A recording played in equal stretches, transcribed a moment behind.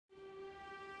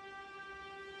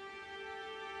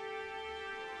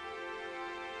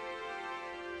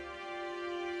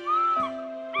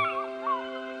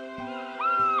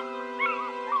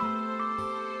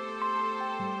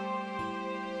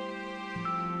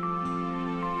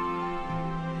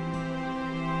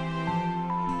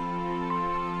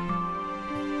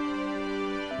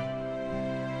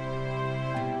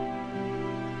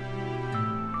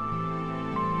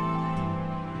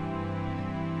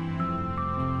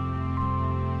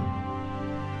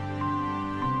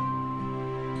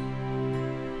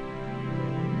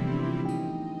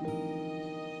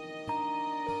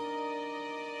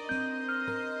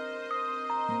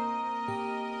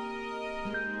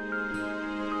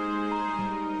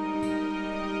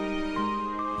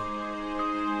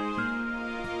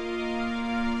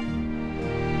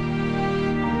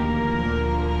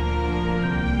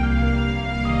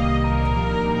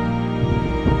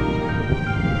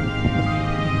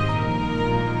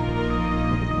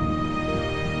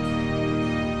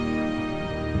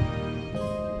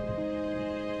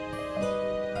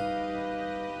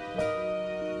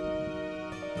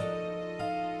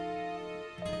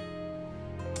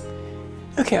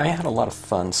Okay, I had a lot of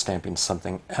fun stamping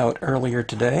something out earlier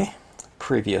today,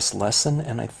 previous lesson,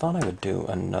 and I thought I would do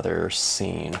another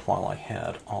scene while I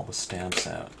had all the stamps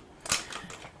out.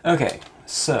 Okay,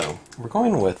 so we're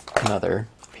going with another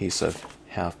piece of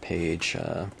half-page,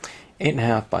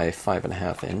 8.5 by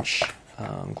 5.5 inch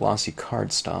glossy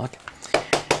cardstock.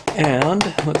 And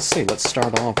let's see, let's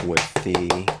start off with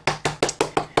the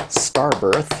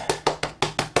Starbirth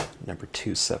number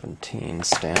 217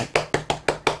 stamp.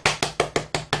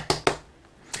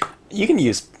 You can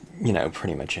use,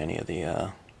 pretty much any of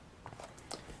the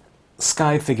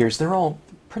sky figures. They're all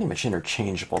pretty much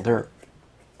interchangeable. They're,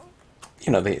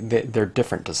 they're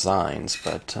different designs,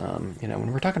 but,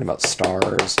 when we're talking about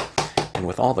stars, and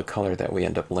with all the color that we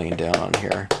end up laying down on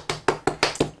here,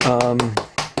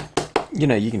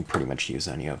 you can pretty much use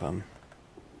any of them.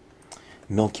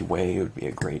 Milky Way would be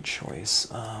a great choice.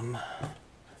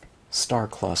 Star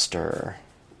Cluster.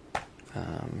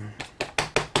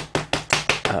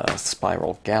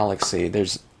 Spiral Galaxy.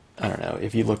 There's, I don't know,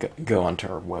 if you go onto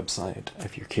our website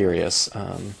if you're curious,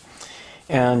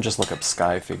 and just look up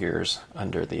sky figures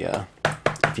under the,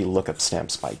 if you look up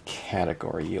stamps by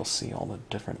category, you'll see all the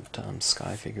different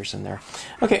sky figures in there.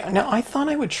 Okay, now I thought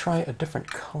I would try a different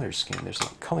color scheme. There's a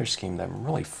color scheme that I'm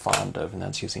really fond of, and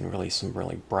that's using some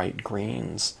really bright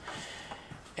greens.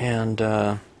 And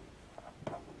I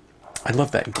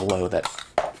love that glow, that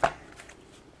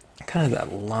kind of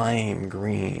that lime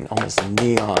green, almost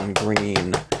neon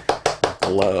green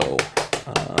glow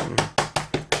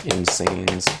in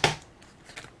scenes.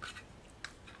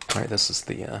 All right, this is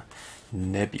the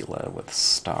Nebula with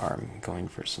star. I'm going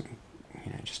for some,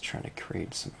 just trying to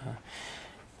create some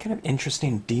kind of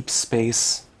interesting deep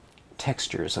space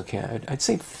textures. Okay, I'd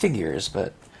say figures,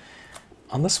 but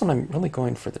on this one I'm really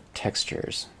going for the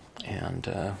textures, and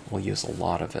we'll use a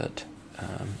lot of it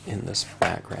in this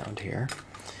background here.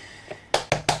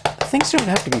 Things don't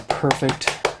have to be perfect.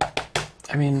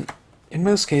 I mean, in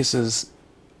most cases,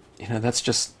 that's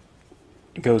just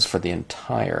goes for the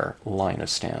entire line of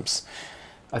stamps.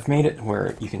 I've made it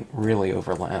where you can really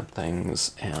overlap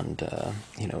things, and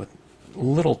with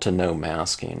little to no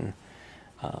masking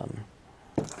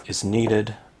is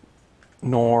needed,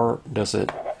 nor does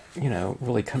it,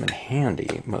 really come in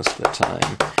handy most of the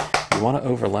time. You want to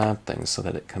overlap things so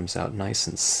that it comes out nice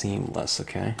and seamless,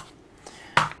 okay?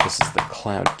 This is the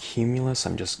Cloud Cumulus.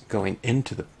 I'm just going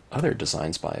into the other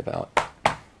designs by about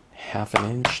 1/2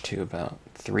 inch to about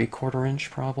 3/4 inch,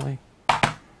 probably.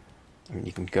 I mean,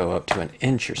 you can go up to 1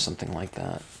 inch or something like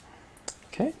that.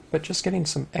 Okay, but just getting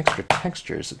some extra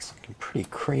textures. It's looking pretty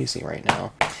crazy right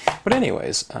now. But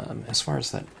anyways, as far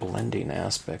as that blending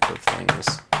aspect of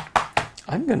things,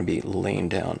 I'm going to be laying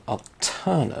down a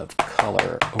ton of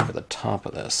color over the top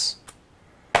of this.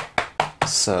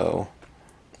 So,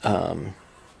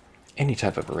 any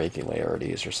type of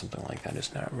irregularities or something like that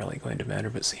is not really going to matter,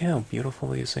 but see how beautiful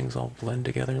these things all blend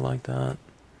together like that?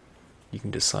 You can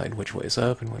decide which way's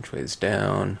up and which way's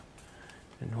down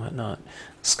and whatnot.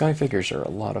 Sky figures are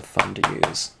a lot of fun to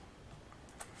use.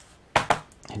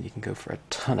 And you can go for a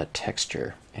ton of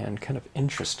texture and kind of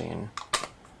interesting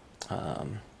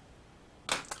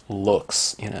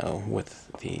looks, with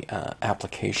the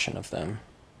application of them.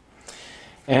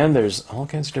 And there's all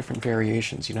kinds of different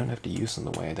variations. You don't have to use them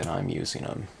the way that I'm using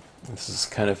them. This is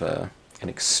kind of an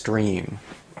extreme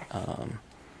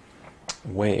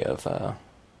way of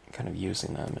kind of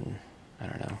using them, and I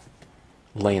don't know,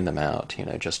 laying them out,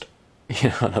 just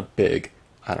on a big,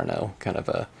 I don't know, kind of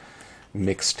a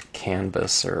mixed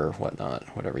canvas or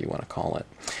whatnot, whatever you want to call it.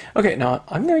 Okay, now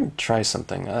I'm going to try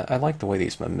something. I like the way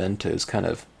these mementos kind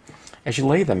of, as you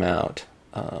lay them out,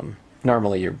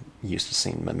 normally you're used to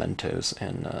seeing mementos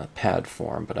in pad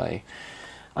form, but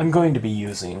I'm going to be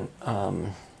using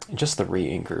just the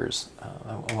re-inkers.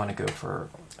 I want to go for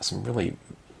some really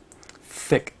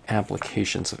thick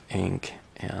applications of ink,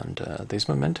 and these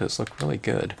mementos look really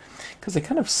good because they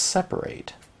kind of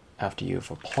separate after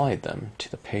you've applied them to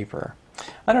the paper.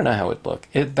 I don't know how it'd look.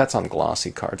 That's on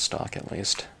glossy cardstock at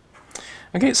least.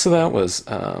 Okay, so that was,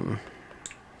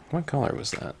 what color was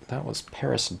that? That was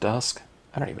Paris Dusk.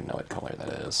 I don't even know what color that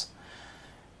is.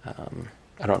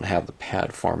 I don't have the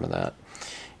pad form of that.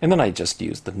 And then I just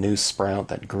used the New Sprout,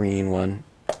 that green one.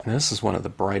 And this is one of the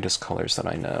brightest colors that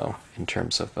I know in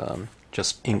terms of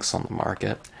just inks on the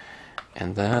market.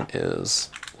 And that is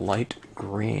Light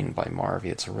Green by Marvy.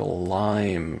 It's a real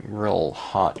lime, real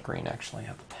hot green. Actually, I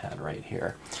have the pad right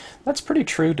here. That's pretty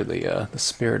true to the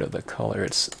spirit of the color.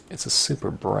 It's a super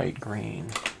bright green.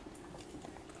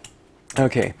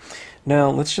 Okay, now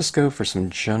let's just go for some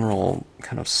general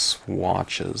kind of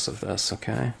swatches of this,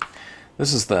 okay?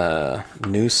 This is the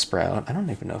new sprout. I don't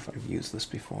even know if I've used this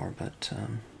before, but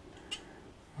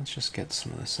let's just get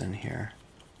some of this in here.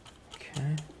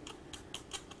 Okay.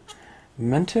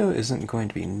 Memento isn't going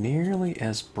to be nearly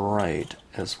as bright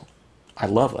as... I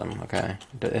love them, okay?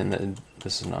 And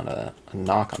this is not a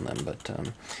knock on them, but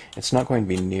it's not going to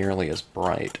be nearly as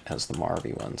bright as the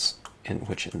Marvy ones,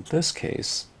 which in this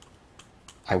case,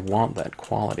 I want that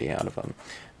quality out of them.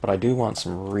 But I do want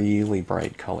some really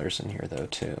bright colors in here, though,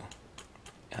 too,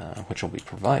 which will be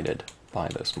provided by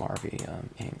those Marvy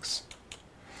inks.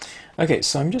 Okay,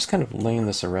 so I'm just kind of laying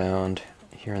this around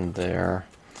here and there,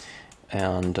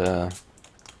 and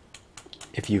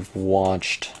if you've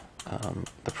watched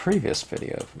the previous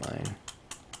video of mine,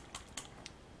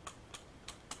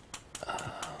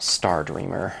 Star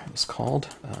Dreamer it was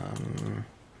called,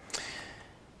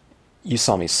 you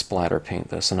saw me splatter paint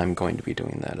this, and I'm going to be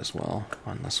doing that as well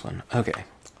on this one. Okay,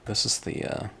 this is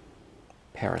the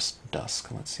Paris Dusk.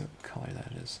 Let's see what color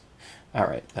that is.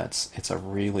 Alright, it's a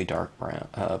really dark brown,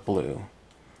 blue.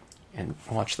 And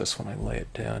watch this when I lay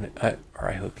it down. Or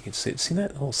I hope you can see it. See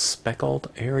that little speckled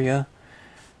area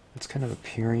that's kind of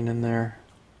appearing in there?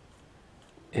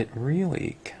 It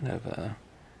really kind of,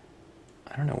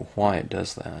 I don't know why it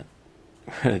does that,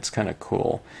 but it's kind of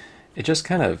cool. It just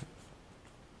kind of,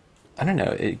 I don't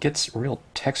know, it gets real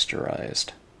texturized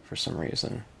for some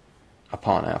reason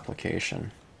upon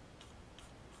application.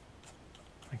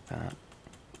 Like that.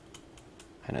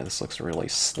 I know this looks really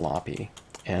sloppy,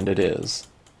 and it is.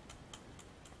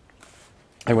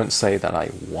 I wouldn't say that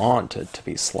I want it to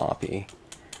be sloppy,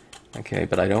 okay,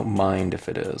 but I don't mind if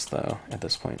it is, though, at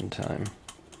this point in time.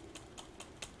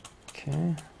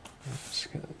 Okay, let's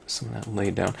get some of that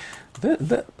laid down.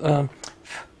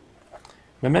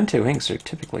 Memento inks are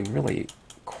typically really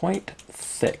quite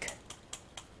thick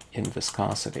in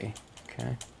viscosity,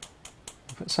 okay?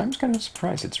 So I'm just kind of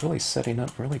surprised. It's really setting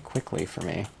up really quickly for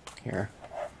me here.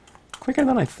 Quicker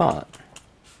than I thought.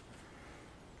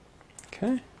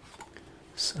 Okay,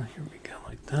 so here we go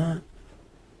like that.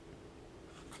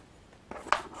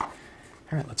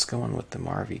 Alright, let's go on with the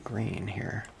Marvy green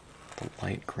here, the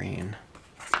light green.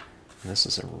 This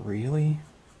is a really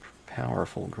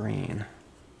powerful green.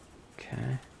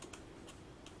 Okay.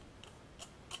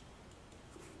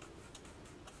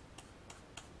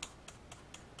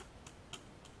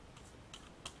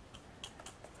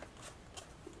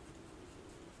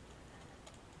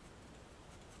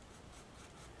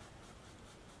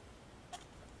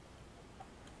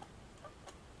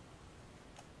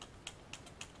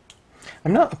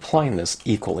 I'm not applying this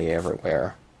equally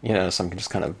everywhere, you know, so I'm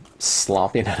just kind of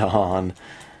slopping it on,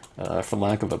 for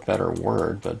lack of a better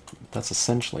word, but that's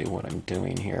essentially what I'm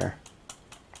doing here.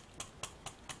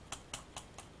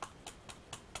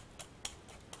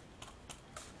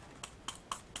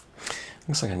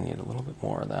 Looks like I need a little bit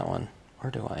more of that one,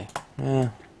 or do I?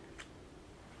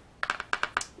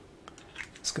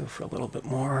 Let's go for a little bit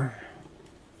more.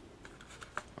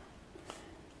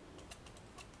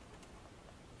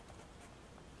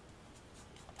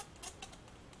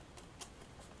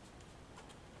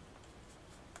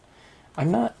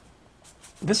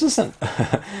 This isn't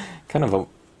kind of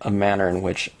a manner in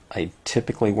which I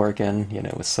typically work in, you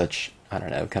know, with such, I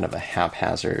don't know, kind of a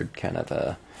haphazard kind of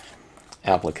a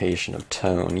application of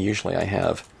tone. Usually I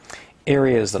have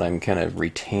areas that I'm kind of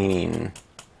retaining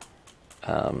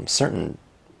certain,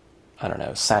 I don't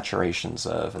know, saturations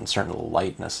of and certain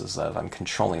lightnesses of. I'm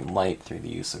controlling light through the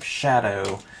use of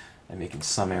shadow and making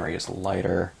some areas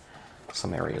lighter,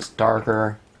 some areas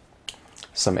darker.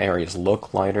 Some areas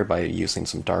look lighter by using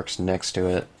some darks next to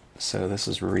it. So this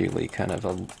is really kind of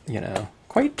a, you know,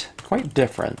 quite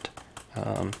different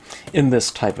in this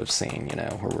type of scene, you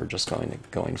know, where we're just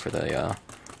going for the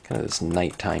kind of this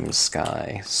nighttime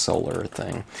sky solar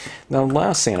thing. Now, the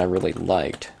last scene I really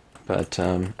liked, but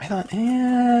I thought,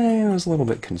 it was a little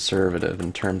bit conservative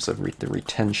in terms of the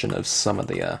retention of some of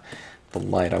the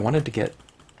light. I wanted to get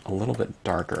a little bit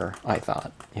darker, I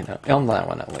thought, you know, on that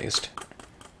one at least.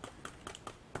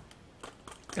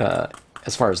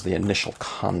 As far as the initial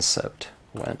concept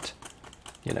went,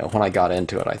 you know, when I got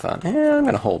into it, I thought, I'm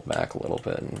going to hold back a little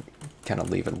bit and kind of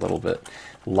leave it a little bit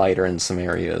lighter in some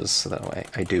areas, so that way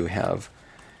I do have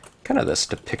kind of this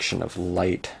depiction of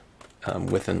light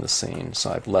within the scene.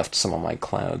 So I've left some of my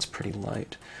clouds pretty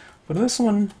light. But this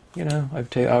one, you know,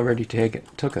 I've already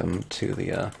took them to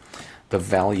the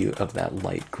value of that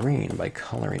light green by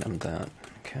coloring them that.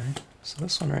 Okay, so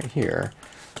this one right here,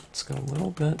 let's go a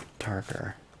little bit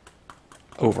darker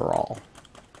overall.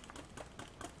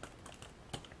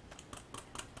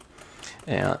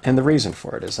 And the reason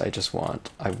for it is I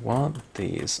want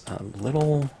these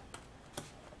little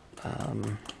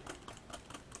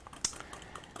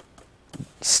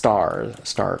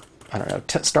I don't know,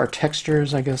 star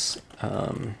textures, I guess,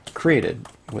 created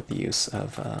with the use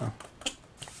of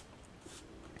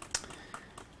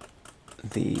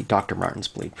the Dr. Martin's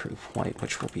Bleed Proof White,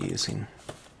 which we'll be using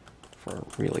for a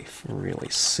really, really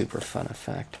super fun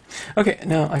effect. Okay,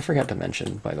 now I forgot to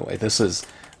mention, by the way, this is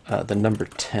the number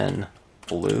 10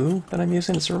 blue that I'm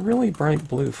using. It's a really bright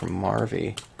blue from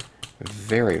Marvy.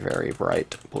 Very, very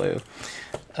bright blue.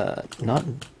 Not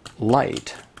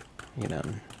light, you know,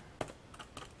 in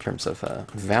terms of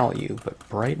value, but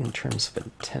bright in terms of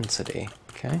intensity,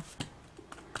 okay?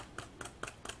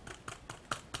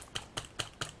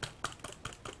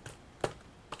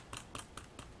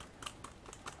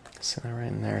 So right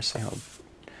in there, see how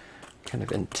kind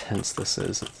of intense this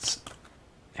is.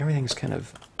 Everything's kind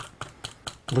of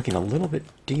looking a little bit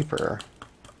deeper.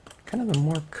 Kind of the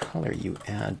more color you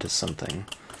add to something.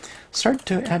 Start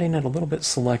to adding it a little bit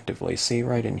selectively. See,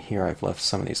 right in here I've left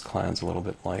some of these clouds a little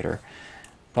bit lighter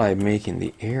by making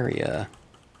the area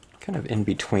kind of in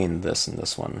between this and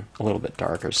this one a little bit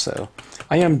darker. So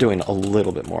I am doing a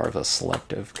little bit more of a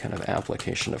selective kind of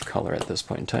application of color at this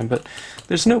point in time, but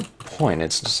there's no point.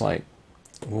 It's just like,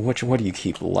 well, what do you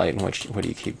keep light and what do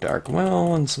you keep dark?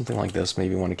 Well, in something like this,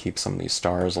 maybe you want to keep some of these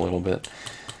stars a little bit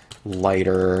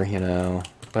lighter, you know,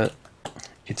 but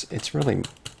it's really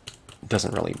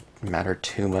doesn't really matter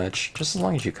too much, just as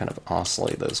long as you kind of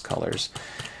oscillate those colors,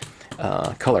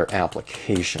 color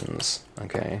applications,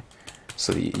 okay?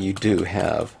 So that you do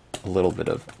have a little bit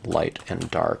of light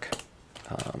and dark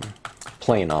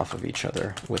playing off of each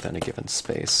other within a given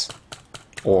space,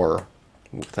 or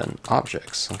within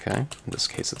objects, okay? In this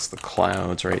case, it's the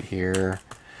clouds right here.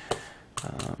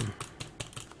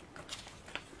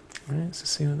 Right, so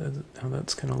see how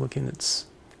that's kind of looking. It's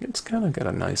kind of got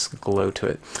a nice glow to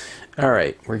it. All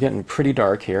right, we're getting pretty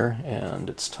dark here, and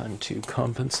it's time to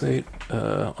compensate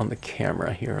on the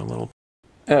camera here a little.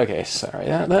 Okay, sorry.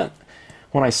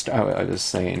 When I was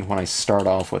saying, when I start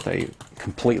off with a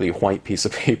completely white piece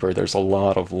of paper, there's a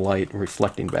lot of light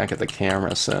reflecting back at the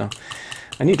camera, so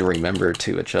I need to remember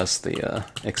to adjust the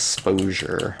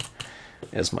exposure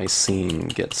as my scene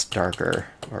gets darker,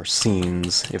 or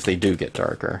scenes, if they do get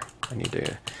darker. I need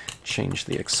to change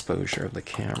the exposure of the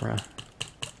camera.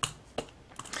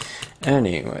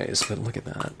 Anyways, but look at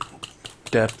that.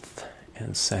 Depth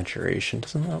and saturation.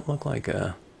 Doesn't that look like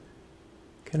a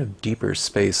kind of deeper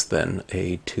space than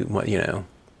a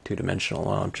two-dimensional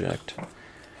object?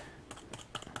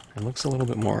 It looks a little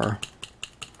bit more,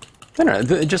 I don't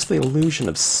know, just the illusion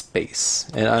of space.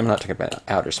 And I'm not talking about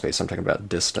outer space, I'm talking about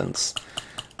distance.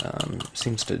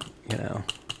 Seems to,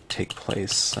 take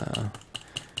place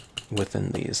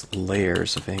within these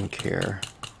layers of ink here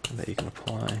that you can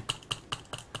apply.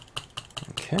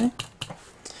 Okay.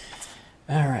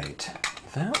 All right.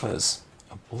 That was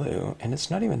a blue, and it's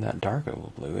not even that dark of a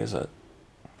blue, is it?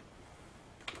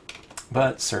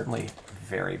 But certainly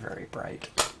very, very bright.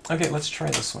 Okay, let's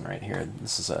try this one right here.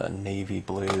 This is a navy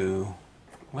blue.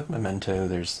 With Memento,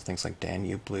 there's things like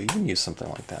Danube blue. You can use something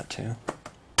like that too.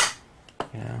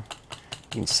 You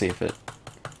can see if it,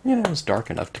 is dark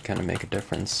enough to kind of make a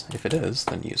difference. If it is,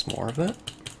 then use more of it.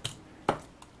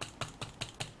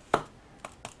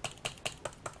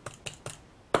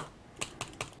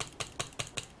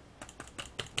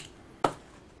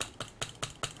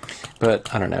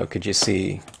 But, I don't know, could you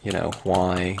see,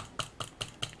 why,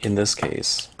 in this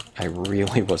case, I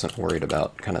really wasn't worried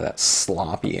about kind of that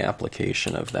sloppy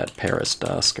application of that Paris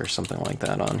dusk or something like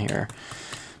that on here.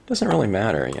 Doesn't really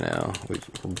matter, we're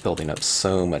building up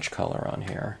so much color on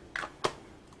here.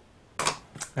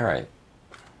 Alright,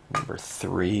 number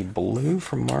 3, blue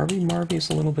from Marvy. Marvy's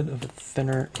a little bit of a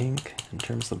thinner ink in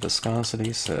terms of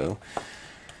viscosity, so,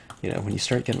 when you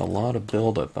start getting a lot of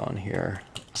buildup on here,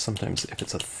 sometimes if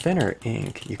it's a thinner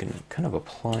ink, you can kind of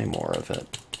apply more of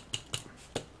it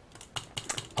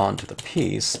onto the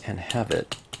piece and have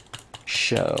it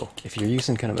show. If you're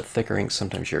using kind of a thicker ink,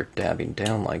 sometimes you're dabbing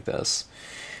down like this,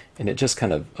 and it just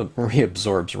kind of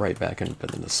reabsorbs right back into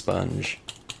the sponge,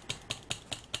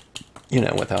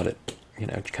 without it,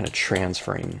 kind of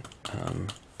transferring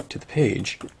to the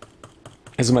page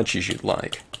as much as you'd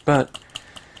like. But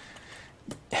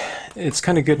it's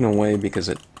kind of good in a way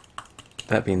because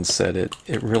that being said,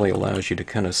 it really allows you to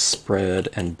kind of spread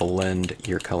and blend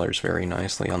your colors very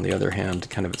nicely. On the other hand,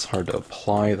 kind of it's hard to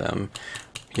apply them,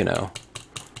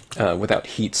 without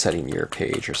heat setting your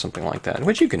page or something like that,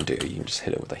 which you can do. You can just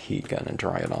hit it with a heat gun and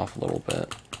dry it off a little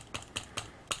bit.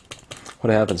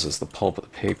 What happens is the pulp of the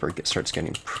paper starts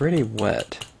getting pretty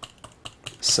wet.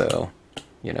 So,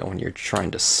 when you're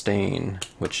trying to stain,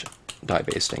 which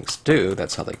dye-based inks do,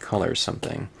 that's how they color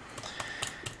something.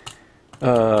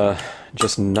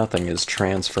 just nothing is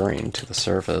transferring to the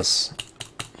surface,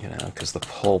 you know, because the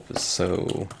pulp is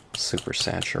so super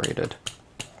saturated.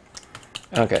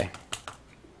 Okay.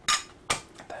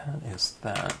 That is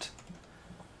that.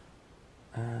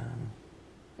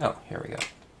 Oh, here we go.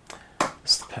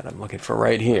 This is the pen I'm looking for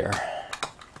right here.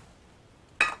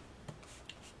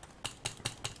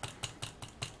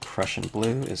 Prussian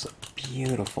blue is a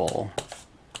beautiful,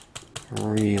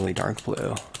 really dark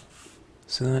blue.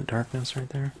 See that darkness right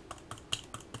there?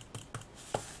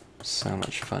 So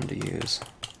much fun to use.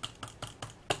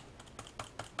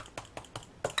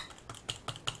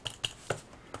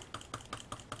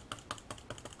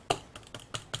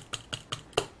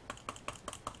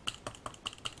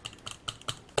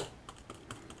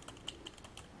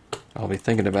 I'll be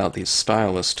thinking about these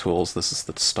stylus tools. This is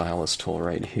the stylus tool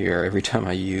right here. Every time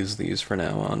I use these from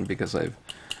now on, because I've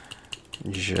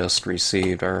just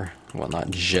received our, well, not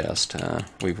just,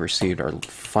 we've received our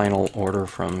final order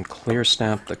from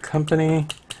ClearSnap, the company.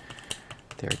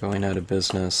 They're going out of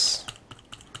business.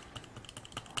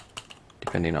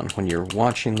 Depending on when you're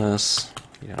watching this,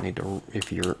 you don't need to,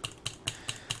 if you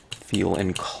feel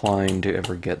inclined to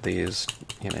ever get these,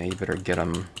 you know, you better get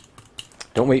them.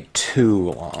 Don't wait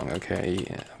too long, okay?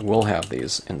 We'll have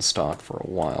these in stock for a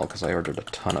while, because I ordered a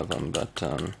ton of them, but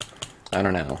I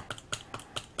don't know.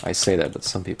 I say that, but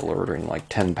some people are ordering like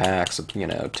 10 packs of, you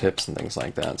know, tips and things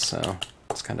like that, so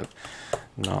it's kind of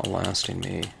not lasting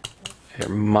me. It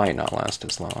might not last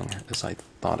as long as I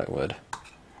thought it would.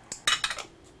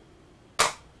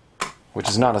 Which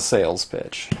is not a sales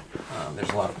pitch. There's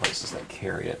a lot of places that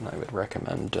carry it, and I would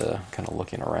recommend kind of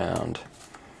looking around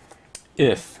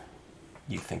if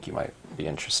you think you might be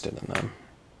interested in them.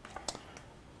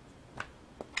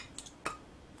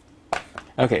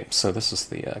 Okay, so this is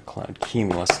the cloud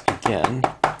Cumulus again,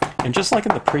 and just like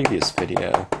in the previous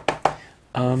video,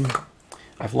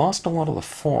 I've lost a lot of the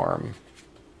form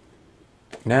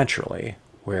naturally,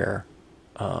 where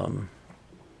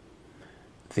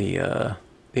the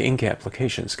ink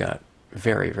applications got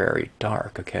very, very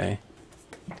dark, okay?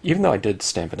 Even though I did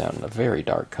stamp it out in a very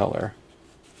dark color,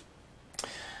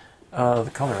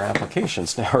 the color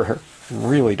applications now are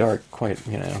really dark, quite,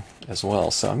 you know, as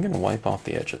well. So I'm going to wipe off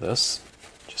the edge of this,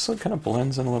 just so it kind of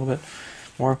blends in a little bit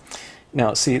more.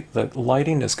 Now, see, the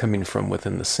lighting is coming from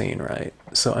within the scene, right?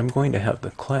 So I'm going to have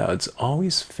the clouds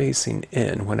always facing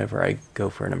in whenever I go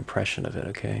for an impression of it,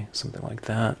 okay? Something like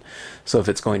that. So if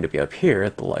it's going to be up here,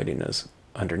 the lighting is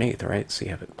underneath, right? So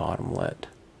you have it bottom lit.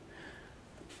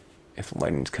 If the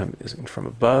lighting's coming from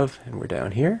above and we're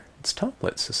down here, it's top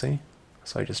lit, so see?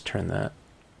 So I just turn that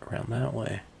around that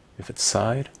way. If it's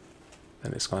side,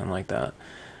 then it's going like that.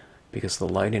 Because the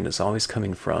lighting is always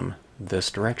coming from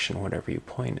this direction whenever you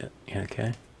point it,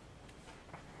 okay?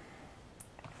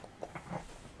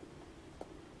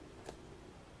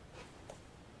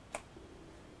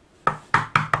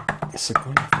 So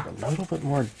going for a little bit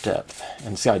more depth.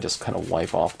 And see, I just kind of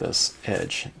wipe off this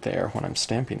edge there when I'm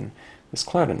stamping this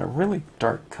cloud in a really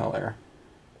dark color.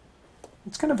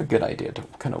 It's kind of a good idea to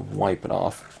kind of wipe it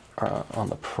off on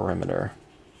the perimeter,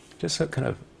 just so it kind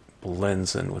of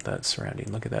blends in with that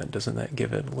surrounding. Look at that. Doesn't that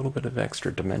give it a little bit of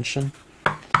extra dimension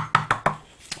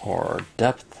or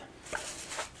depth,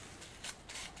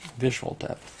 visual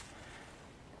depth?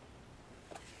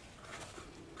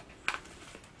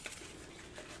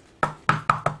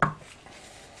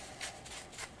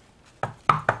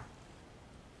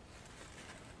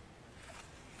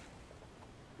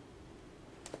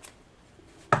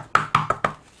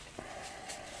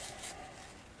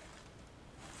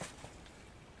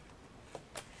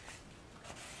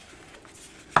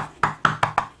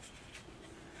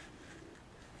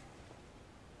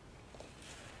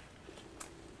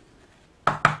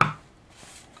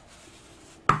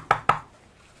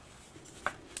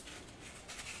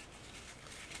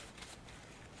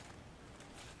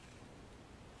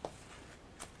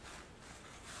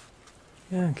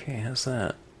 Okay, how's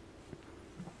that?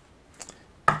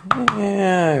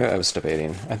 Yeah, I was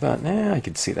debating. I thought, I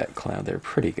could see that cloud there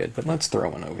pretty good, but let's throw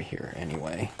one over here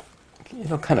anyway.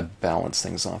 It'll kind of balance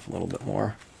things off a little bit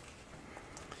more.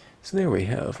 So there we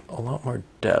have a lot more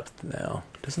depth now.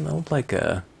 Doesn't that look like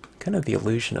a kind of the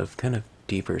illusion of kind of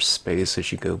deeper space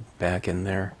as you go back in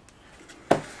there?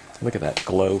 Look at that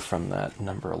glow from that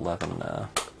number 11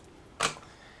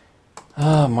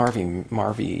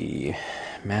 Marvy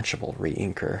matchable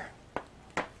re-inker.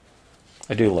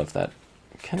 I do love that,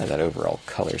 kind of that overall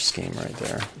color scheme right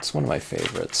there. It's one of my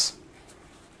favorites.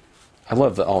 I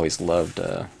always loved,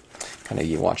 kind of,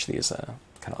 you watch these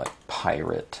kind of like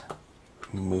pirate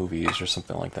movies or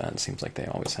something like that. It seems like they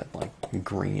always had like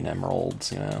green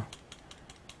emeralds, you know.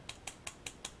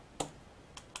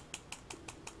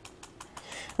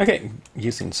 Okay,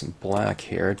 using some black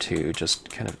here to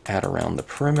just kind of add around the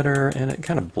perimeter, and it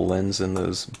kind of blends in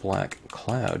those black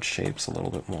cloud shapes a little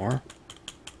bit more.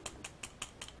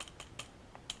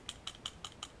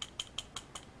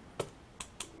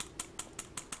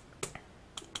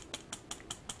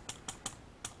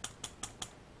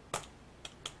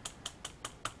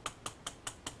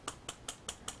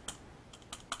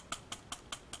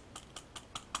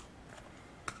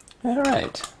 All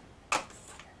right.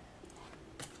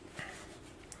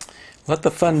 Let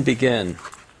the fun begin.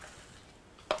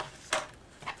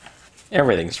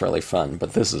 Everything's really fun,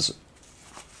 but this is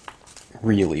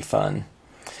really fun.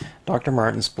 Dr.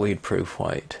 Martin's Bleed Proof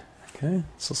White. Okay,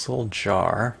 it's this little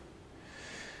jar.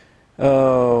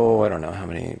 Oh, I don't know how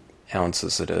many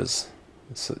ounces it is.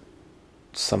 It's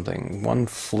something, 1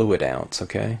 fluid ounce,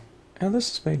 okay? Oh,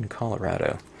 this is made in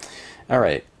Colorado. All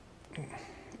right.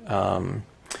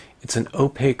 It's an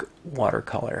opaque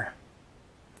watercolor.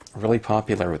 Really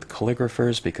popular with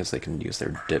calligraphers because they can use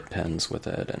their dip pens with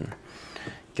it and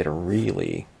get a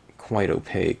really quite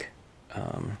opaque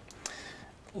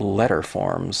letter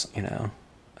forms, you know,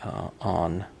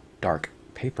 on dark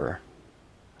paper.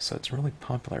 So it's really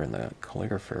popular in the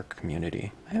calligrapher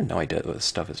community. I have no idea what this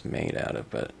stuff is made out of,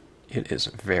 but it is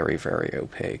very, very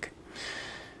opaque.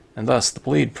 And thus the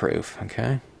bleed proof,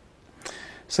 okay?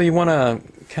 So you want to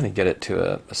kind of get it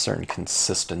to a certain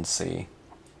consistency.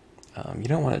 You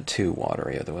don't want it too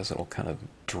watery, otherwise it'll kind of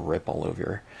drip all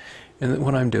over. And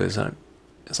what I'm doing is,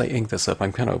 as I ink this up,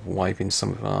 I'm kind of wiping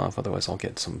some of it off, otherwise I'll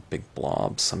get some big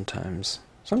blobs sometimes.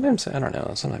 Sometimes, I don't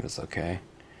know, sometimes it's okay.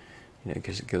 You know,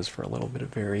 because it goes for a little bit of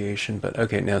variation. But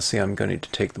okay, now see, I'm going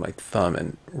to take my thumb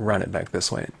and run it back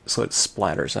this way, so it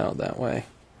splatters out that way.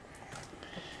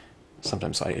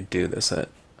 Sometimes I do this at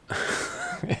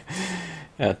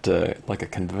like a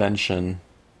convention.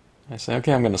 I say,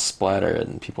 okay, I'm going to splatter it,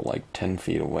 and people like 10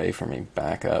 feet away from me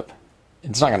back up.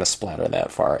 It's not going to splatter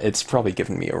that far. It's probably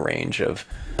giving me a range of,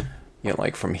 you know,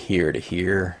 like from here to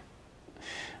here.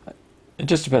 It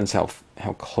just depends how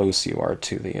close you are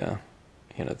to the,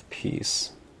 you know, the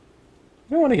piece.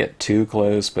 You don't want to get too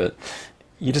close, but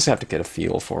you just have to get a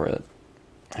feel for it.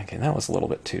 Okay, that was a little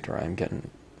bit too dry. I'm getting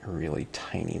really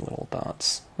tiny little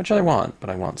dots, which I want, but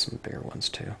I want some bigger ones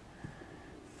too.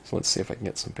 So let's see if I can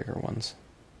get some bigger ones.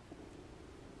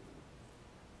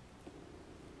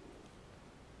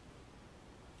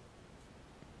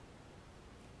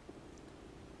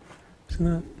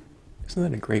 Isn't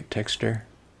that a great texture?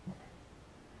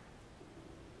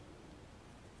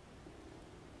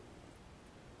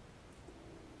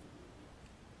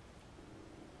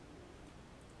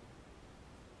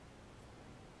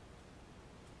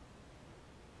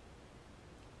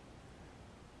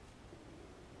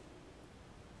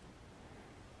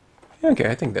 Okay,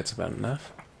 I think that's about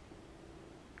enough.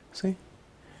 See?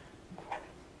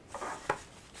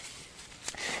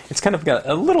 It's kind of got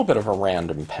a little bit of a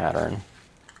random pattern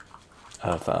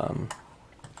of,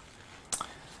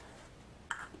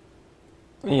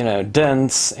 you know,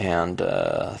 dense and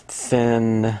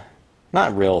thin.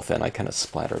 Not real thin. I kind of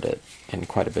splattered it in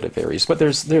quite a bit of areas, but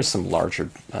there's some larger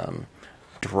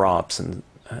drops and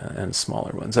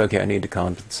smaller ones. Okay, I need to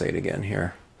compensate again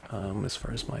here. As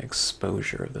far as my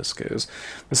exposure of this goes.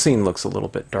 The scene looks a little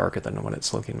bit darker than what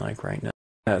it's looking like right now.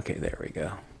 Okay, there we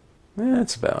go.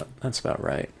 That's about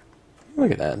right.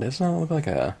 Look at that. Doesn't that look like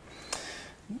a,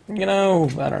 you know,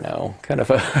 I don't know, kind of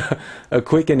a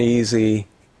quick and easy,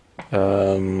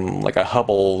 like a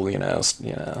Hubble, you know,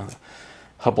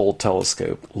 Hubble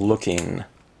telescope looking,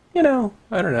 you know,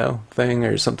 I don't know, thing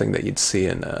or something that you'd see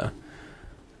in a,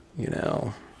 you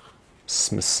know,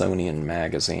 Smithsonian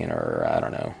magazine, or I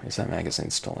don't know, is that magazine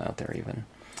still out there even?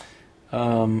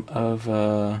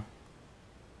 I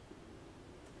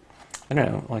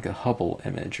don't know, like a Hubble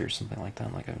image or something like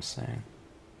that, like I was saying.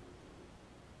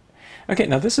 Okay,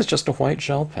 now this is just a white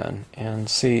gel pen, and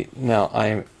see, now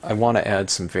I want to add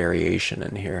some variation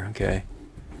in here, okay?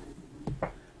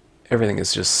 Everything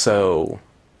is just so,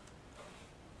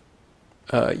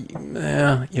 you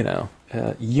know,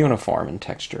 uniform in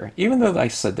texture. Even though I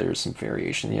said there's some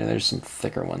variation, you know, there's some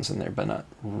thicker ones in there, but not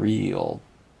real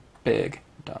big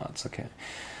dots, okay?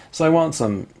 So I want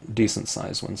some decent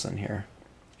sized ones in here.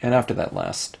 And after that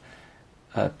last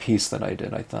piece that I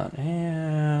did, I thought,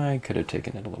 I could have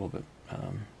taken it a little bit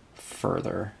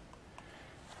further.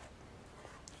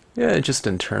 Yeah, just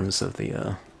in terms of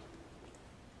the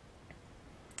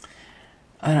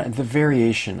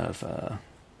variation of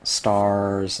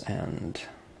stars and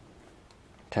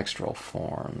textural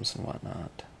forms and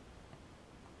whatnot.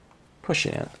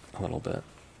 Pushing it a little bit,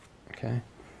 okay?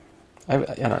 I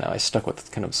don't know, I stuck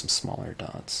with kind of some smaller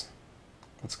dots.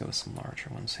 Let's go with some larger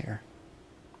ones here.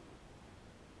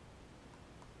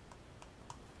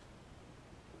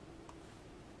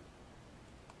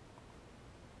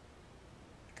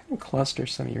 Kind of cluster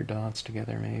some of your dots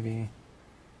together, maybe.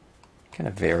 Kind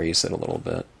of varies it a little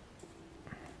bit.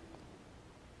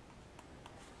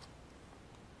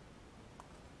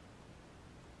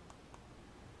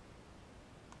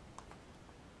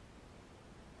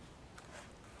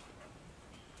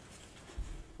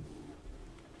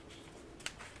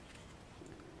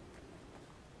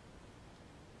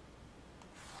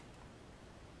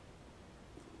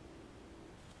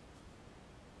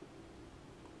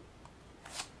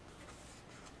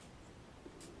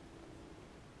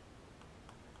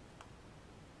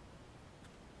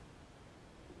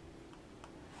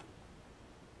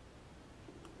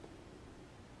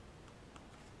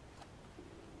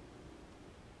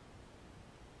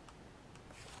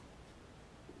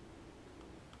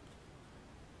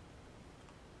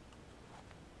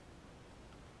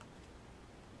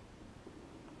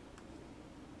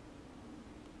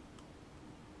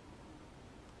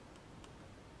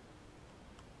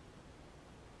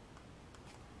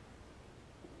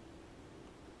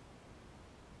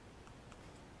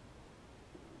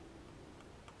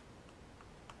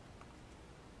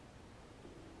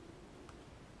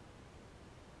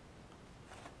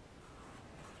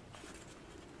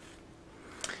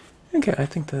 Okay, I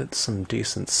think that's some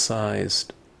decent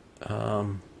sized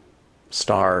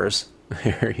stars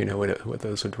here, you know what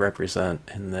those would represent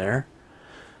in there.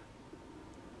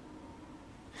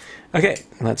 Okay,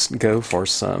 let's go for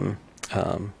some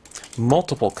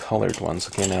multiple colored ones.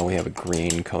 Okay, now we have a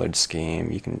green colored scheme.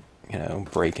 You can, you know,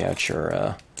 break out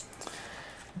your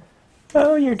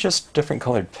your just different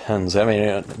colored pens. I mean,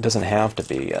 it doesn't have to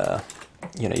be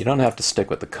you know, you don't have to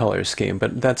stick with the color scheme,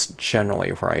 but that's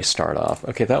generally where I start off.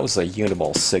 Okay, that was a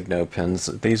Uniball Signo pins.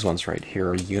 These ones right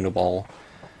here are Uniball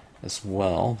as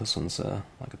well. This one's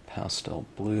like a pastel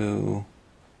blue.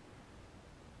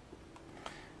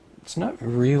 It's not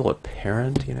real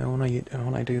apparent, you know,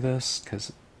 when I do this,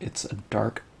 because it's a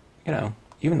dark, you know,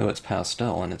 even though it's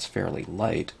pastel and it's fairly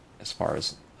light as far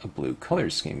as a blue color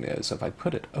scheme goes, if I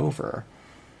put it over,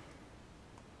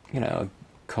 you know, a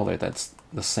color that's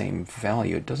the same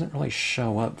value, it doesn't really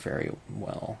show up very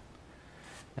well.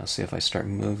 Now see if I start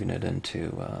moving it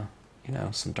into, you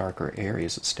know, some darker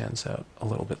areas, it stands out a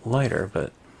little bit lighter,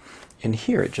 but in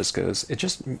here it just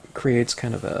creates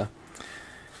kind of a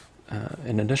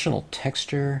an additional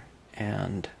texture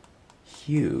and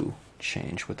hue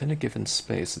change within a given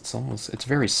space. It's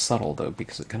very subtle though,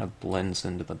 because it kind of blends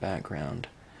into the background.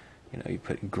 You know, you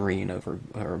put green over,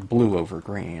 or blue over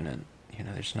green, and you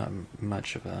know, there's not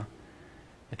much of a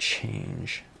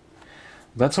change.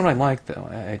 That's what I like, though.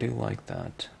 I do like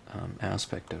that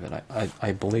aspect of it.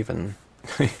 I believe in,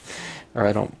 or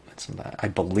I don't. It's not that. I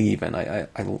believe in. I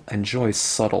enjoy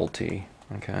subtlety.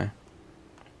 Okay.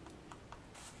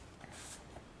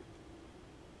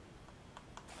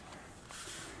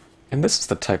 And this is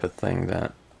the type of thing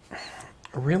that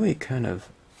really kind of,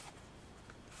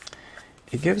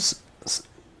 it gives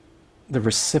the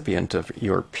recipient of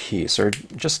your piece, or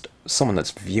just someone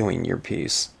that's viewing your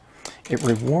piece, it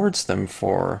rewards them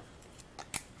for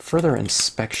further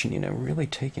inspection, you know, really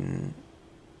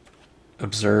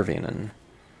observing and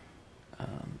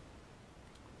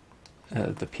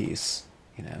the piece,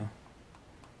 you know.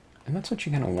 And that's what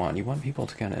you kind of want. You want people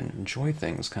to kind of enjoy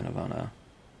things kind of on a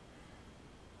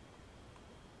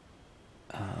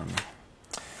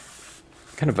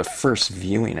kind of a first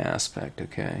viewing aspect,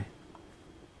 okay?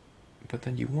 But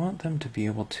then you want them to be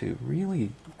able to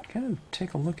really kind of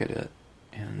take a look at it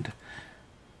and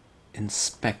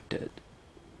inspect it,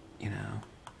 you know,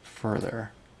 further,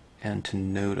 and to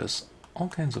notice all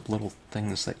kinds of little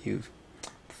things that you've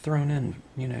thrown in,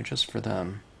 you know, just for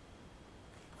them.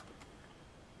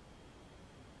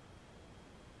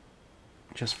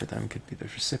 Just for them could be the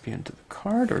recipient of the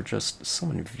card, or just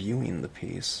someone viewing the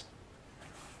piece.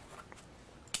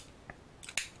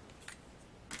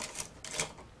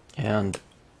 And,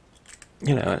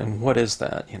 you know, and what is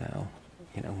that, you know,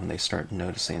 when they start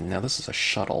noticing, now this is a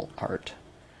shuttle art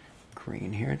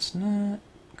green here, it's not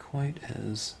quite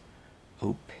as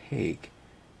opaque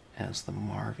as the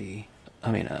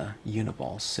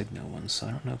Uniball Signo one, so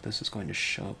I don't know if this is going to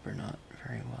show up or not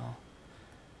very well.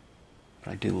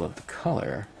 But I do love the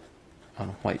color on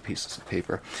white pieces of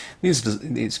paper.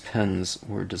 These pens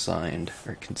were designed,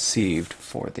 or conceived,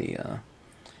 for the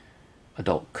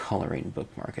adult coloring book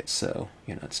market, so,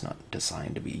 you know, it's not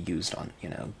designed to be used on, you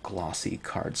know, glossy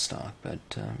cardstock, but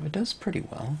it does pretty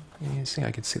well. You see,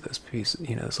 I can see those pieces,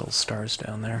 you know, those little stars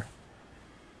down there.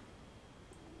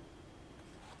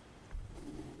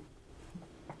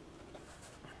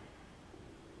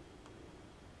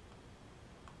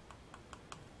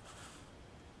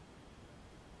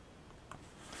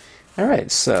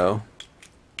 Alright, so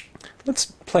let's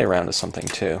play around with something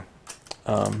too.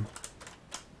 That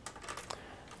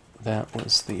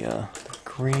was the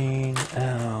green.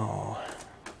 Oh,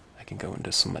 I can go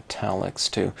into some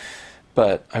metallics too.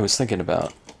 But I was thinking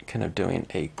about kind of doing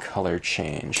a color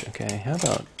change. Okay, how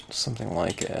about something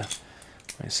like a...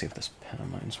 Let me see if this pen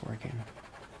of mine's working.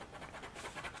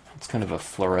 It's kind of a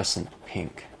fluorescent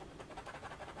pink.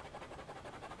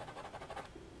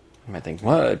 You might think,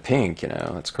 what, pink, you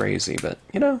know, that's crazy, but,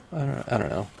 you know, I don't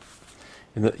know.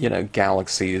 You know,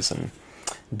 galaxies and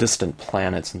distant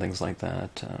planets and things like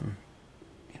that,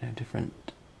 you know, different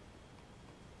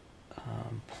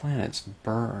planets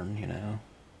burn, you know.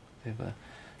 They have a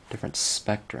different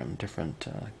spectrum, different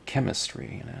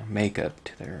chemistry, you know, makeup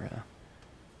to their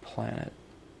planet.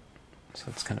 So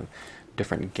it's kind of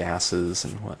different gases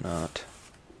and whatnot.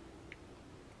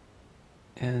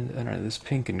 And, I don't know, this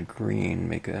pink and green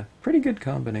make a pretty good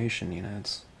combination, you know.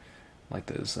 It's like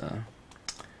those,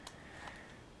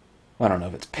 I don't know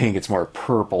if it's pink, it's more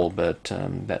purple, but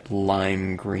that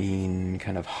lime green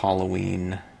kind of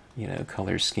Halloween, you know,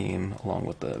 color scheme, along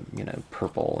with the, you know,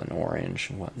 purple and orange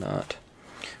and whatnot.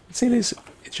 But see, these,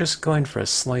 it's just going for a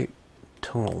slight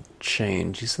tonal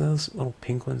change. You see those little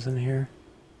pink ones in here?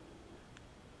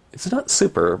 It's not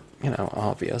super, you know,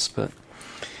 obvious, but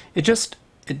it just...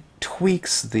 it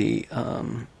tweaks the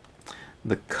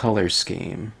color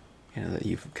scheme, you know, that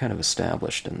you've kind of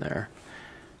established in there.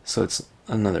 So it's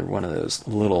another one of those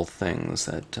little things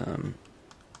that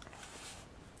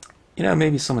you know,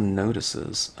 maybe someone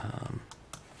notices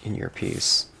in your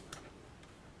piece.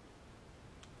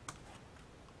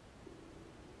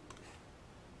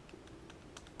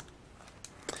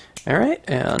 All right,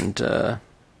 and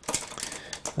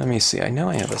let me see. I know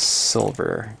I have a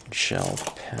silver gel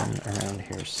pen around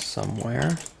here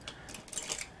somewhere.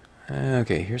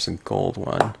 Okay, here's a gold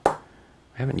one.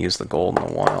 I haven't used the gold in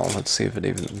a while. Let's see if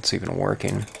it's even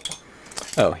working.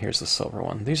 Oh, here's the silver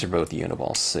one. These are both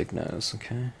Uniball Signos,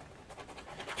 okay?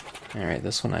 Alright,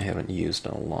 this one I haven't used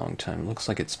in a long time. Looks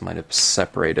like it might have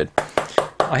separated.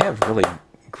 I have really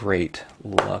great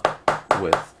luck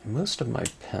with most of my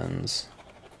pens.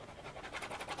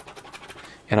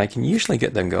 And I can usually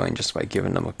get them going just by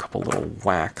giving them a couple little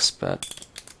whacks, but...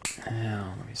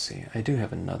 oh, let me see. I do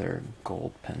have another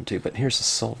gold pen too, but here's a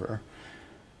silver.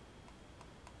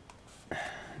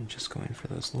 I'm just going for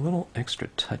those little extra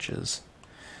touches.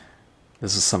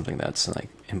 This is something that's like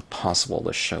impossible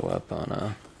to show up on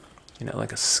a, you know,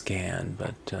 like a scan,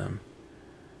 but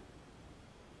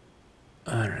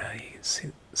I don't know, you can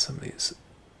see some of these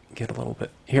get a little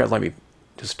bit... Here, let me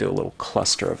just do a little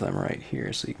cluster of them right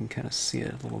here so you can kind of see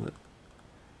it a little bit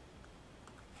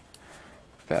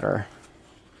better.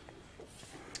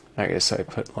 Okay, so I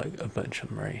put like a bunch of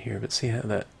them right here, but see how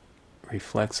that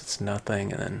reflects? It's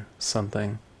nothing and then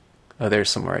something. Oh, there's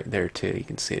some right there too. You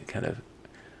can see it kind of,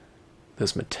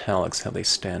 those metallics, how they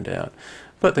stand out.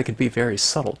 But they could be very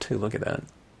subtle too. Look at that.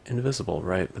 Invisible,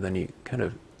 right? But then you kind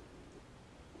of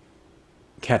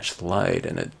catch the light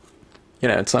and it, you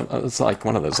know, it's like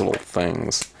one of those little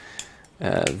things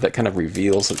that kind of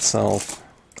reveals itself.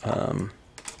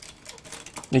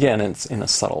 Again, it's in a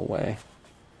subtle way.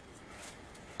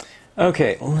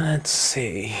 Okay, let's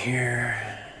see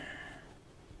here.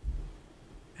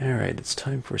 Alright, it's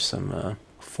time for some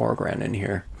foreground in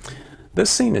here.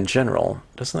 This scene in general,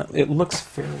 it looks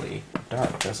fairly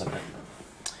dark, doesn't it?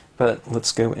 But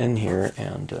let's go in here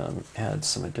and add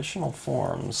some additional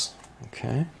forms.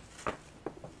 Okay.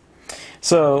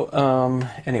 So,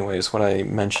 anyways, what I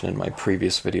mentioned in my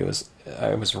previous video is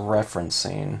I was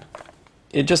referencing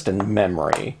it just in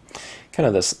memory. Kind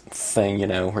of this thing, you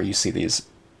know, where you see these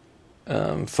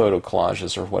photo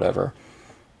collages or whatever.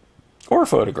 Or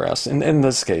photographs. In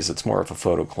this case, it's more of a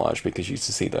photo collage because you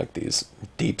see like these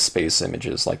deep space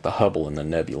images like the Hubble and the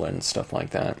Nebula and stuff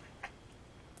like that.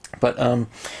 But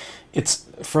it's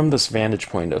from this vantage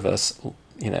point of us,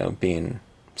 you know, being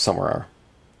somewhere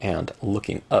and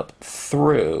looking up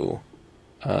through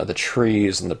the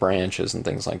trees and the branches and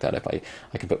things like that. If I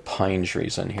could put pine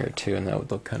trees in here too, and that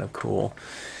would look kind of cool.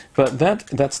 But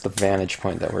that's the vantage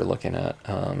point that we're looking at,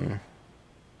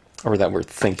 or that we're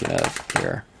thinking of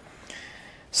here.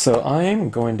 So I'm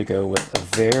going to go with a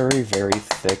very, very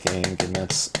thick ink, and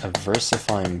that's a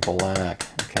VersaFine Black,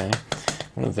 okay?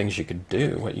 One of the things you could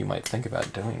do, what you might think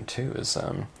about doing too, is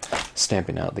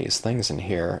stamping out these things in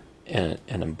here and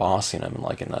embossing them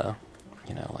like in a,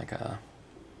 you know, like a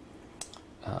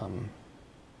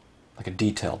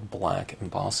detailed black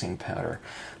embossing powder.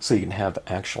 So you can have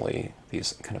actually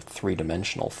these kind of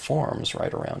three-dimensional forms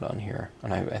right around on here.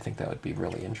 And I think that would be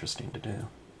really interesting to do.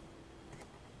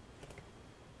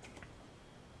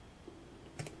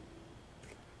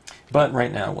 But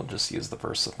right now we'll just use the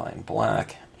VersaFine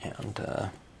black and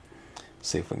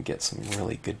see if we can get some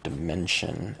really good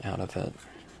dimension out of it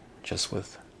just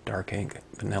with dark ink.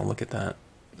 But now look at that.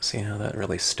 See how that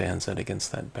really stands out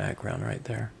against that background right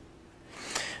there.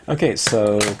 Okay,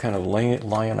 so kind of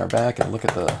lie on our back and look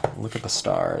at the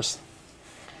stars.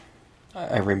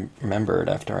 I remembered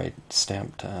after I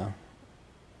stamped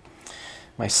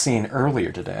my scene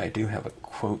earlier today, I do have a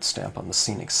quote stamp on the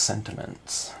scenic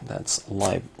sentiments. That's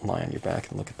lie on your back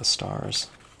and look at the stars.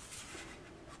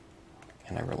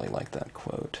 And I really like that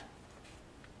quote.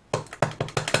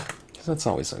 Because that's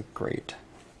always a great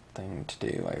thing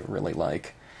to do. I really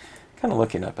like kind of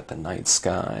looking up at the night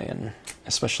sky, and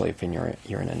especially if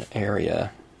you're in an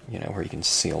area, you know, where you can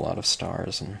see a lot of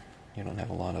stars and you don't have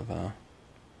a lot of,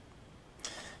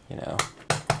 you know,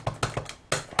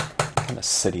 kind of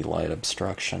city light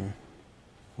obstruction.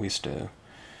 We used to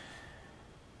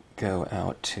go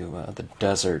out to the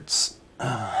deserts,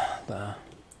 the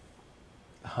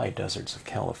high deserts of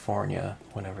California,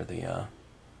 whenever the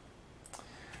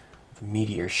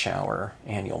meteor shower,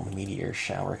 annual meteor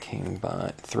shower came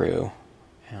through,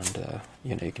 and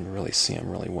you know, you can really see them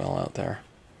really well out there.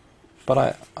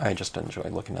 But I just enjoy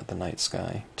looking at the night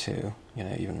sky too, you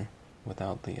know, even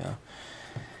without the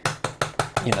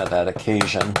you know, that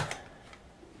occasion.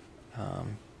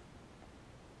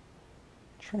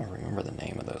 Trying to remember the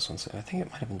name of those ones. I think it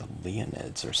might have been the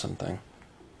Leonids or something.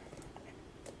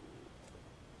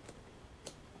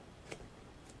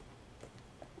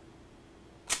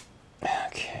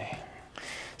 Okay.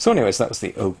 So anyways, that was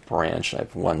the oak branch. I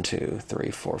have 1, 2,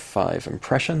 3, 4, 5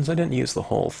 impressions. I didn't use the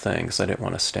whole thing because I didn't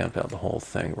want to stamp out the whole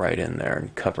thing right in there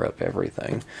and cover up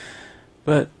everything.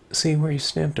 But see where you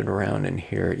stamped it around in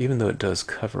here, even though it does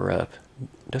cover up,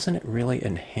 doesn't it really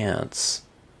enhance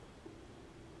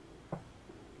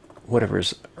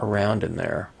whatever's around in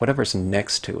there, whatever's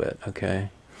next to it, okay?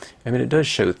 I mean, it does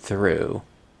show through,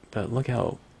 but look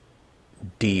how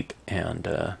deep and,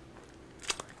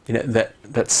 you know,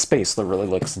 that space that really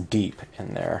looks deep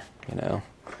in there, you know?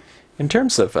 In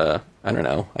terms of, I don't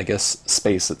know, I guess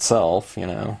space itself, you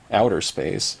know, outer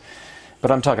space, but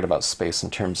I'm talking about space in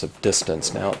terms of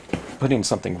distance. Now, putting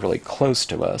something really close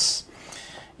to us,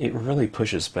 it really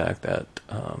pushes back that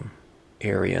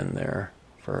area in there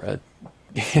for a,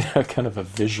 you know, kind of a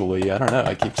visually, I don't know,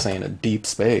 I keep saying a deep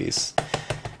space.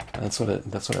 That's what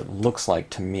it looks like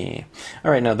to me.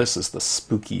 All right, now this is the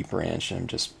spooky branch, and I'm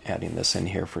just adding this in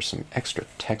here for some extra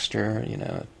texture, you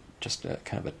know, just a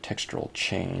kind of a textural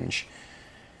change.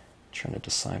 Trying to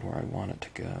decide where I want it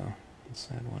to go. Let's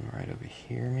add one right over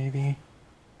here, maybe.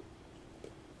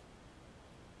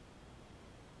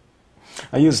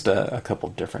 I used a couple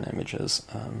different images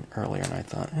earlier, and I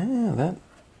thought,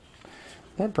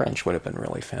 that branch would have been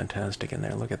really fantastic in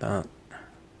there. Look at that.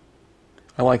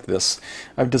 I like this.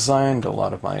 I've designed a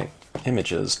lot of my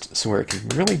images so where it can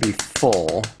really be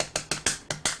full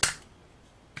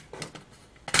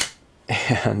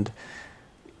and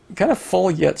kind of full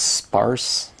yet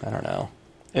sparse. I don't know.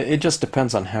 It just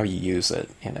depends on how you use it,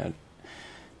 you know.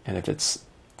 And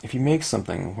if you make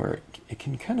something where it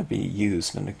can kind of be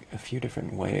used in a few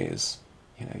different ways,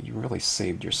 you know, you really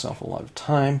saved yourself a lot of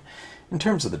time in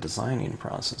terms of the designing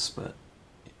process. But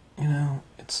you know,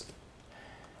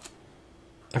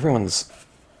 everyone's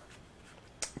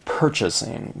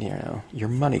purchasing, you know, your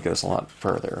money goes a lot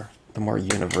further the more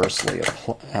universally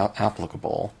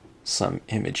applicable some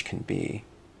image can be.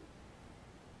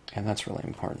 And that's really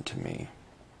important to me.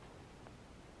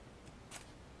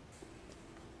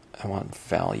 I want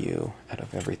value out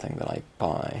of everything that I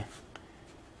buy.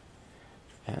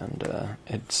 And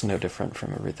it's no different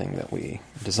from everything that we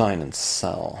design and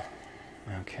sell.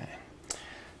 Okay.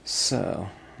 So,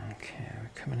 okay, we're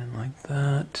coming in like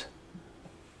that.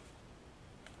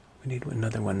 We need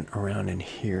another one around in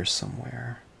here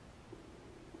somewhere.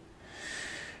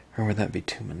 Or would that be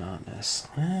too monotonous?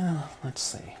 Well, let's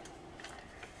see.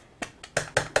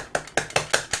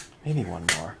 Maybe one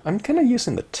more. I'm kind of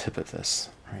using the tip of this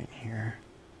right here.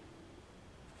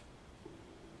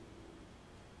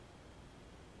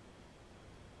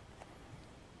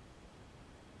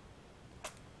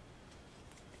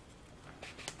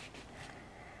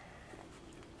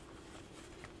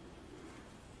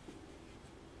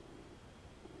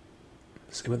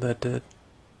 See what that did?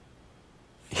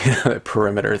 You know, that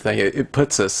perimeter thing, it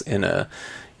puts us in a,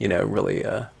 you know, really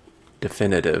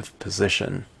definitive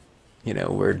position. You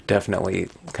know, we're definitely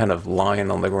kind of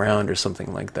lying on the ground or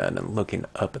something like that and looking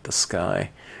up at the sky.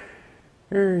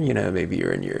 Or, you know, maybe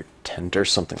you're in your tent or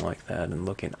something like that and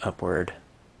looking upward.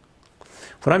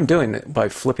 What I'm doing by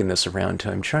flipping this around too,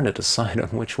 I'm trying to decide on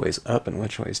which way's up and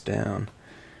which way's down.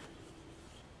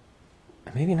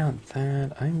 maybe not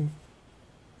that. I'm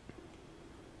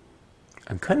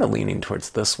kind of leaning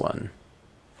towards this one,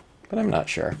 but I'm not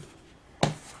sure.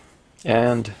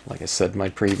 And like I said in my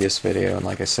previous video, and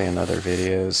like I say in other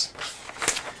videos,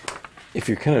 if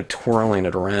you're kind of twirling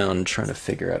it around trying to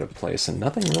figure out a place and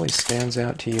nothing really stands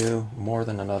out to you more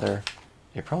than another,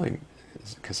 it probably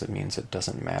is because it means it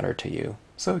doesn't matter to you.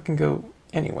 So it can go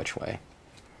any which way.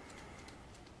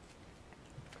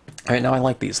 All right, now I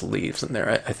like these leaves in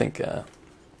there. I think a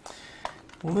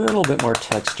little bit more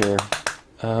texture.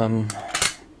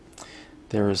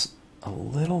 There's a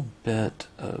little bit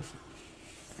of,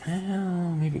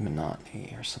 well, maybe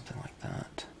monotony or something like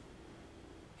that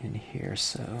in here.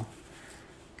 So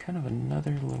kind of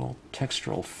another little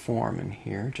textural form in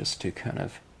here just to kind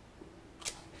of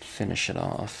finish it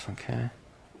off, okay?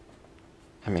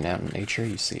 I mean, out in nature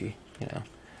you see, you know,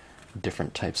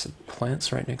 different types of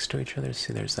plants right next to each other.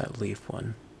 See, there's that leaf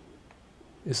one.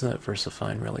 Isn't that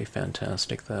VersaFine really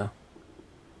fantastic, though?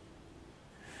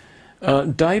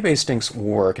 Dye-based inks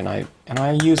work, and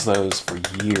I use those for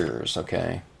years.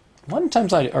 Okay, a lot of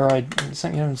times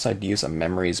sometimes I'd use a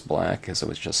Memories black because it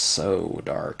was just so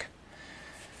dark.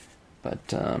 But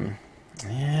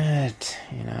yeah,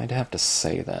 you know, I'd have to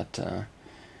say that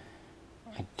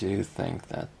I do think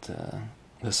that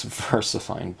this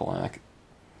VersaFine black,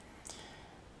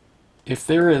 if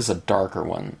there is a darker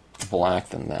one black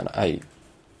than that, I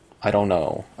don't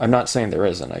know. I'm not saying there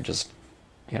isn't. I just,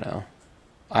 you know,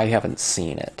 I haven't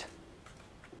seen it.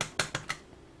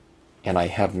 And I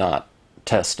have not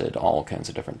tested all kinds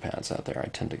of different pads out there. I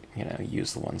tend to, you know,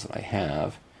 use the ones that I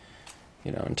have,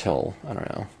 you know, until, I don't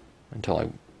know, until I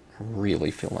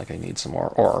really feel like I need some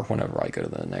more, or whenever I go to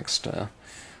the next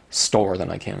store,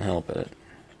 then I can't help it.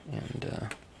 And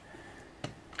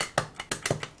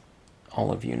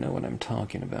all of you know what I'm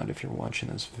talking about if you're watching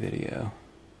this video.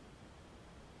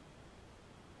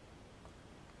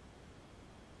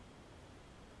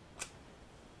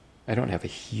 I don't have a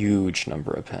huge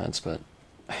number of pads, but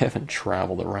I haven't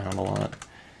traveled around a lot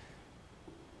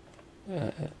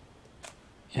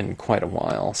in quite a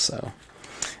while, so.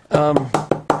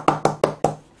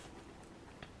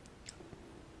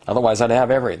 Otherwise, I'd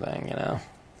have everything, you know.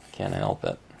 Can't help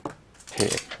it.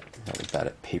 Really bad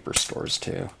at paper stores,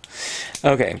 too.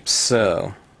 Okay,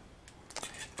 so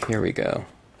here we go.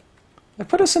 I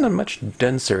put us in a much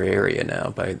denser area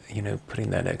now by, you know,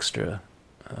 putting that extra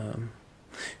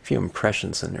few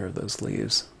impressions in there of those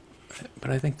leaves. But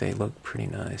I think they look pretty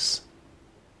nice.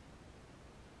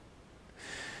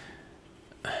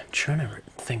 I'm trying to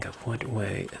think of what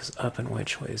way is up and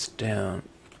which way is down.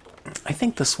 I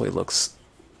think this way looks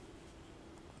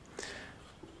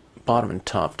bottom and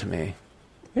top to me.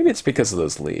 Maybe it's because of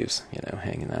those leaves, you know,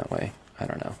 hanging that way. I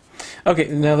don't know. Okay,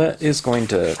 now that is going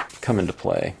to come into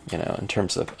play, you know, in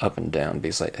terms of up and down,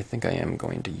 because I think I am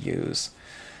going to use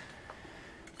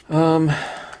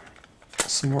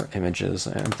some more images.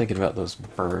 I'm thinking about those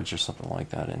birds or something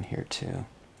like that in here too.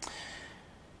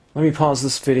 Let me pause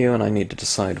this video and I need to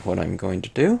decide what I'm going to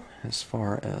do as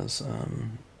far as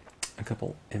a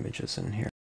couple images in here.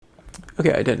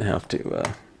 Okay, I didn't have to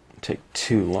take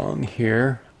too long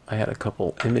here. I had a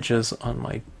couple images on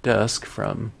my desk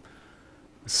from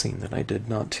a scene that I did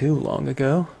not too long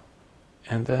ago,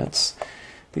 and that's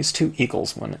these two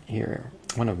eagles. One here,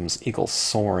 one of them is Eagle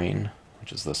Soaring,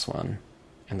 which is this one,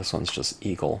 and this one's just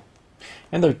Eagle.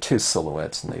 And they're two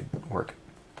silhouettes, and they work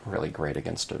really great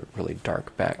against a really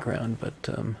dark background. But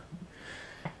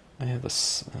I have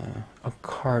a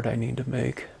card I need to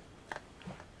make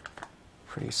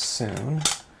pretty soon.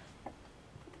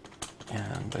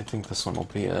 And I think this one will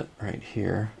be it right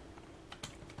here,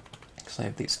 because I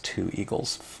have these two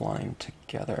eagles flying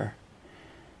together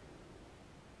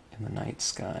in the night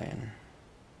sky and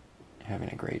having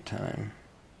a great time.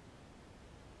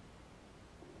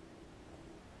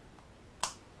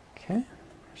 Okay,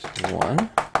 there's one,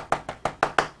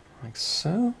 like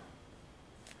so,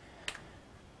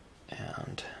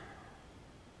 and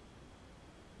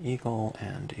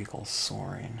Eagle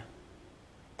Soaring.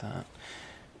 That.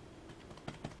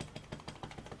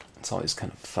 It's always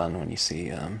kind of fun when you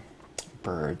see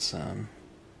birds kind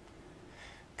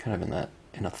of in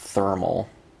a thermal,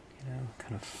 you know,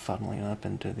 kind of funneling up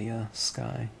into the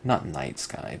sky. Not night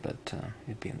sky, but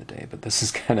it'd be in the day. But this is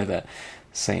kind of that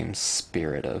same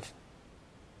spirit of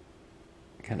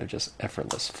kind of just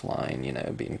effortless flying, you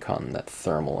know, being caught in that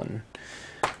thermal and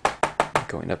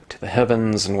going up to the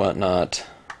heavens and whatnot.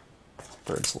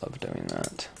 Birds love doing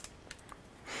that.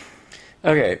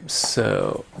 Okay,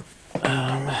 so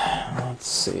let's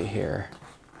see here.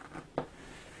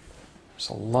 There's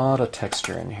a lot of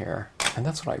texture in here, and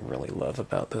that's what I really love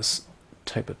about this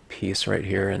type of piece right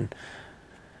here, and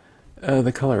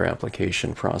the color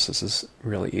application process is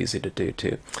really easy to do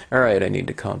too. Alright, I need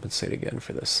to compensate again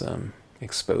for this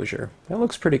exposure. That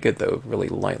looks pretty good though, really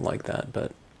light like that,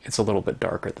 but it's a little bit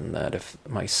darker than that if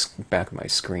my back of my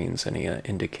screen's any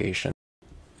indication.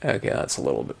 Okay, that's a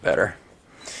little bit better.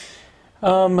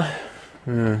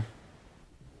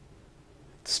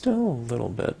 Still a little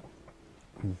bit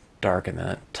dark in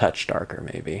that, touch darker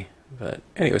maybe, but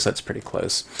anyways, that's pretty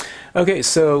close. Okay,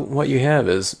 so what you have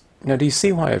is, now do you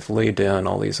see why I've laid down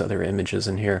all these other images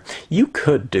in here? You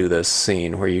could do this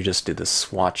scene where you just do the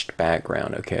swatched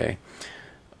background, okay?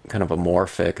 Kind of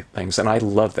amorphic things, and I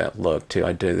love that look too.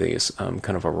 I do these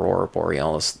kind of aurora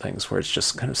borealis things where it's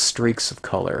just kind of streaks of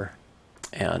color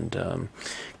and kind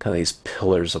of these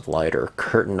pillars of light or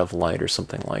curtain of light or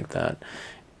something like that.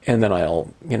 And then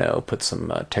I'll, you know, put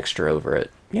some texture over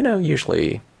it. You know,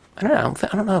 usually, I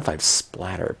don't know if I've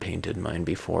splatter painted mine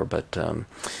before, but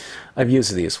I've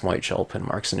used these white gel pen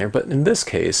marks in there. But in this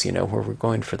case, you know, where we're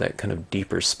going for that kind of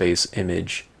deeper space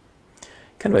image,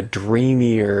 kind of a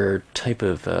dreamier type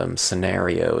of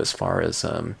scenario as far as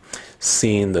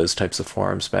seeing those types of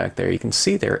forms back there. You can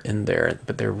see they're in there,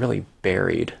 but they're really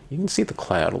buried. You can see the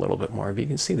cloud a little bit more, but you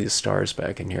can see these stars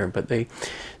back in here, but they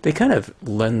kind of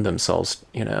lend themselves,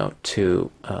 you know,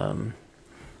 to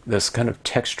this kind of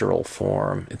textural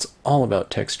form. It's all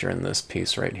about texture in this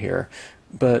piece right here,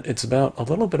 but it's about a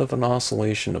little bit of an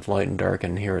oscillation of light and dark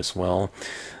in here as well.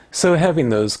 So having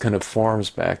those kind of forms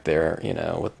back there, you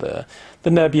know, with the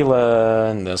nebula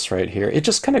and this right here, it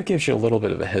just kind of gives you a little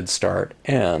bit of a head start.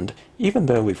 And even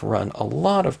though we've run a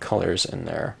lot of colors in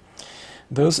there,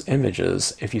 those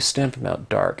images, if you stamp them out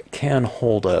dark, can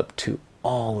hold up to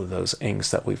all of those inks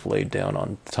that we've laid down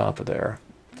on top of there.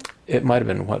 It might have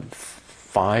been, what,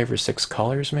 5 or 6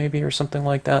 colors maybe or something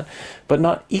like that, but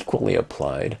not equally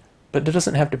applied. But it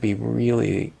doesn't have to be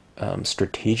really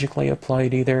strategically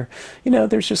applied either. You know,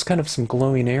 there's just kind of some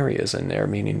glowing areas in there,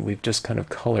 meaning we've just kind of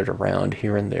colored around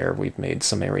here and there. We've made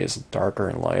some areas darker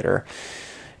and lighter.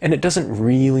 And it doesn't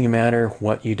really matter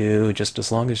what you do, just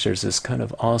as long as there's this kind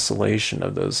of oscillation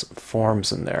of those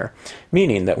forms in there.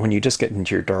 Meaning that when you just get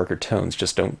into your darker tones,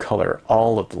 just don't color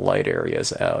all of the light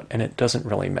areas out. And it doesn't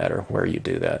really matter where you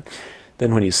do that.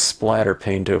 Then when you splatter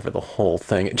paint over the whole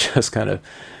thing, it just kind of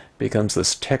becomes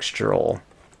this textural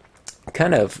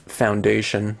kind of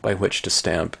foundation by which to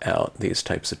stamp out these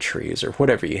types of trees or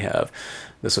whatever you have.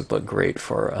 This would look great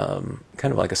for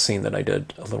kind of like a scene that I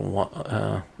did a little,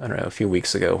 I don't know, a few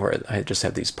weeks ago where I just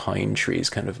had these pine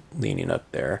trees kind of leaning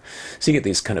up there. So you get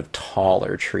these kind of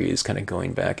taller trees kind of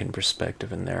going back in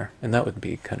perspective in there, and that would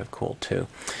be kind of cool too.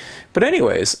 But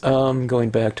anyways, going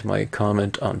back to my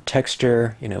comment on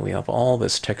texture, you know, we have all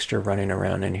this texture running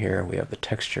around in here. We have the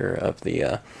texture of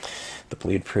the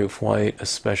bleed-proof white,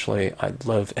 especially. I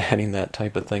love adding that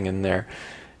type of thing in there.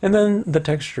 And then the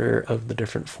texture of the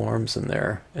different forms in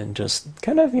there, and just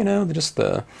kind of, you know, just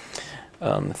the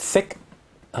thick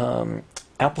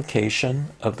application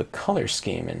of the color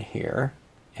scheme in here,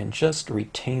 and just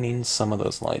retaining some of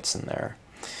those lights in there.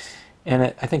 And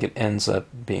I think it ends up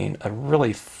being a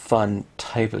really fun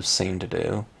type of scene to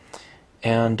do,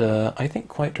 and I think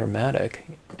quite dramatic.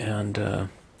 And I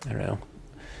don't know,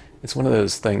 it's one of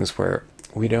those things where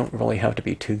we don't really have to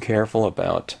be too careful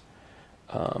about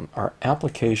our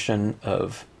application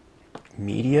of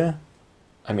media.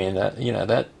 I mean, that, you know,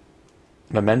 that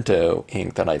Memento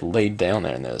ink that I laid down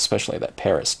there, and especially that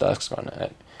Paris Dusk on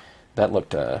it, that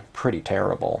looked pretty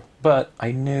terrible. But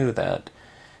I knew that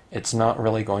it's not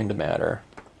really going to matter,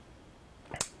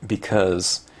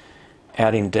 because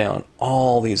adding down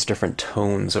all these different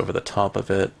tones over the top of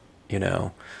it, you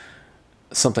know,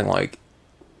 something like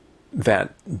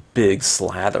that big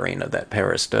slathering of that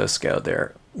Paris Dusk out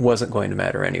there wasn't going to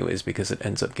matter anyways, because it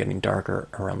ends up getting darker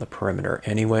around the perimeter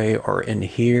anyway, or in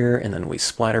here, and then we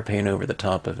splatter paint over the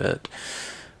top of it.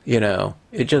 You know,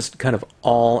 it just kind of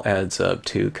all adds up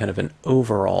to kind of an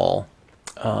overall,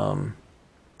 I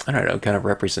don't know, kind of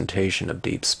representation of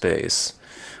deep space,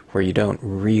 where you don't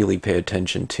really pay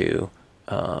attention to,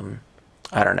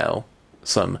 I don't know,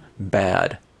 some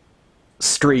bad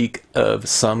streak of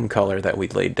some color that we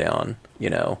laid down, you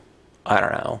know, I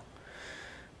don't know,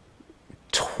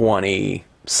 20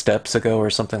 steps ago or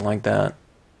something like that.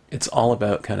 It's all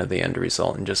about kind of the end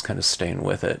result and just kind of staying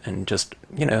with it and just,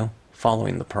 you know,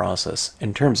 following the process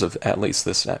in terms of at least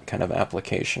this kind of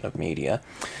application of media.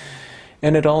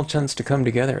 And it all tends to come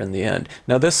together in the end.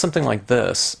 Now this, something like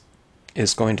this,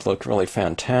 is going to look really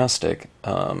fantastic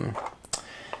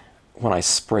when I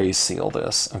spray seal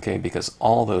this, okay, because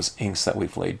all those inks that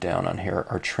we've laid down on here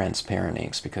are transparent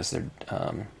inks, because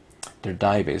they're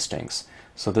dye-based inks.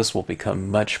 So this will become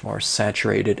much more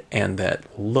saturated, and that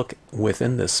look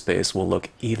within this space will look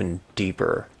even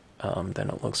deeper than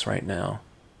it looks right now.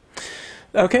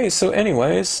 Okay, so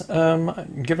anyways,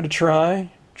 give it a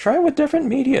try. Try it with different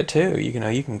media too. You know,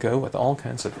 you can go with all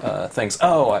kinds of things.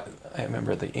 Oh, I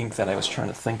remember the ink that I was trying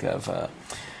to think of.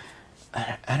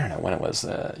 I don't know when it was,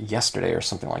 yesterday or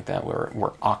something like that,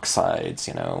 were oxides,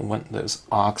 you know, when those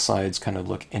oxides kind of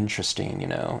look interesting, you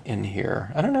know, in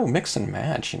here. I don't know, mix and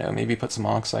match, you know, maybe put some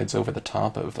oxides over the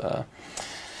top of,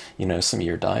 you know, some of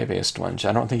your dye-based ones.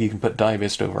 I don't think you can put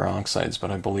dye-based over oxides, but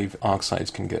I believe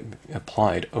oxides can get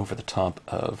applied over the top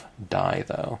of dye,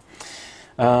 though.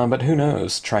 But who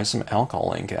knows? Try some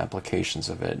alcohol ink applications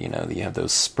of it. You know, you have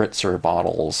those spritzer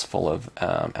bottles full of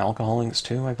alcohol inks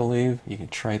too, I believe. You can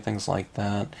try things like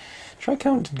that. Try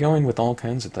going with all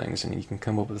kinds of things, and you can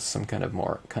come up with some kind of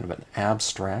an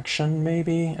abstraction,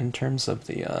 maybe, in terms of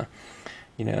the,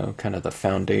 you know, kind of the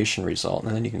foundation result.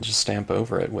 And then you can just stamp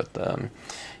over it with,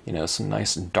 you know, some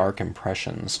nice dark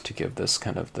impressions to give this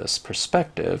this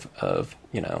perspective of,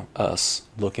 you know, us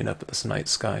looking up at this night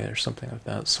sky or something of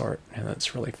that sort. And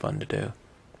that's really fun to do.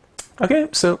 Okay,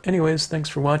 so anyways, thanks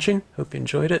for watching. Hope you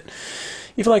enjoyed it.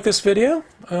 If you like this video,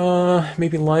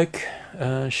 maybe like,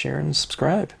 share, and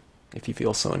subscribe if you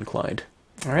feel so inclined.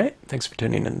 All right, thanks for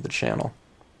tuning into the channel.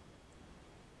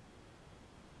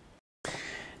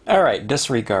 All right,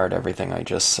 disregard everything I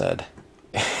just said.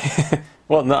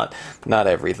 Well, not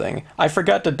everything. I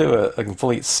forgot to do a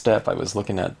complete step. I was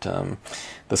looking at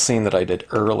the scene that I did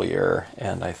earlier,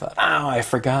 and I thought, oh, I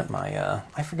forgot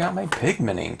my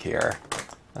pigment ink here.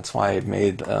 That's why I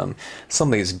made some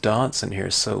of these dots in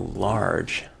here so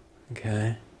large.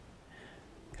 Okay,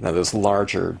 you know, those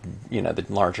larger, you know, the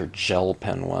larger gel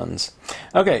pen ones.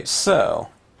 Okay, so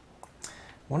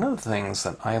one of the things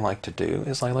that I like to do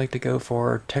is I like to go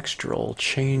for textural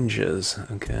changes.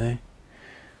 Okay.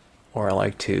 Or I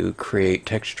like to create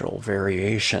textural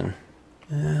variation.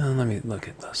 Let me look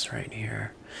at this right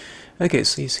here. Okay,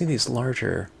 so you see these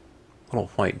larger little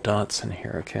white dots in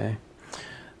here, okay?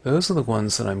 Those are the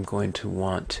ones that I'm going to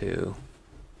want to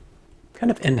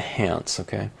kind of enhance,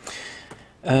 okay?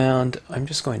 And I'm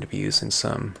just going to be using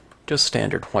some just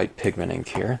standard white pigment ink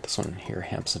here. This one here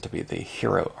happens to be the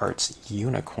Hero Arts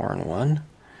Unicorn one.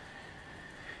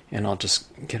 And I'll just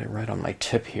get it right on my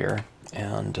tip here.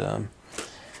 And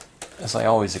as I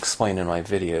always explain in my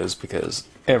videos, because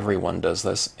everyone does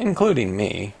this, including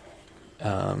me,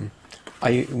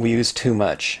 we use too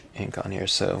much ink on here,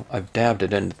 so I've dabbed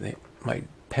it into my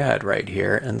pad right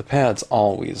here, and the pad's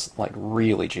always like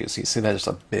really juicy. See, there's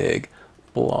a big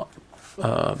blob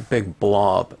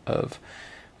of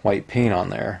white paint on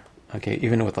there. Okay,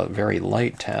 even with a very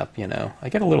light tap, you know, I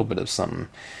get a little bit of something.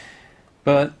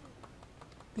 But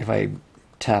if I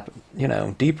tap, you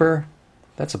know, deeper,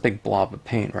 that's a big blob of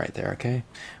paint right there, okay?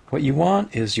 What you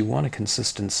want is you want a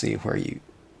consistency where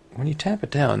when you tap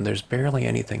it down, there's barely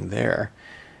anything there.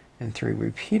 And through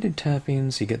repeated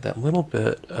tappings, you get that little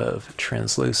bit of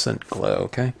translucent glow,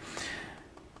 okay?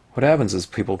 What happens is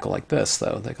people go like this,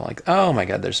 though. They go like, oh my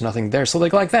god, there's nothing there. So they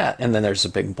go like that, and then there's a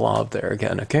big blob there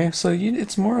again, okay? So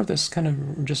it's more of this kind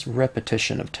of just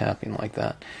repetition of tapping like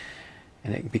that.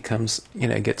 And it becomes, you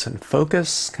know, it gets in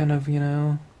focus, kind of, you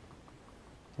know,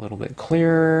 a little bit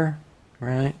clearer,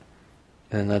 right?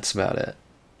 And that's about it.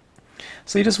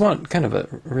 So you just want kind of a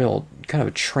real, kind of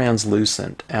a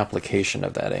translucent application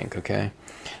of that ink, okay?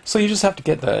 So you just have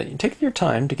to take your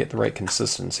time to get the right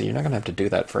consistency. You're not going to have to do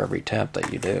that for every tap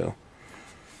that you do.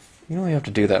 You only have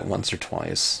to do that once or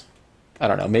twice. I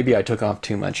don't know, maybe I took off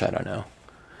too much, I don't know.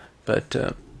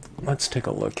 But let's take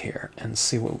a look here and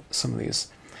see what some of these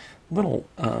little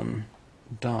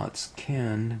dots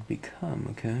can become,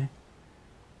 okay?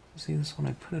 See this when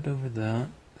I put it over that?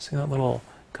 See that little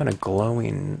kind of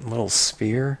glowing little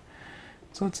sphere?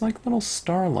 So it's like little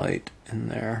starlight in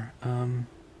there.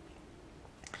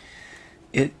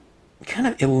 It kind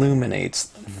of illuminates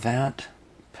that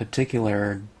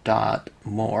particular dot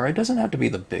more. It doesn't have to be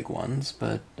the big ones,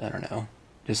 but I don't know.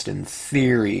 Just in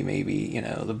theory, maybe, you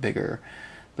know,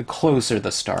 the closer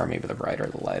the star, maybe the brighter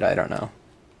the light. I don't know.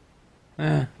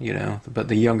 You know, but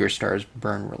the younger stars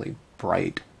burn really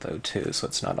bright, though, too, so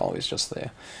it's not always just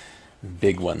the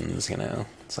big ones, you know.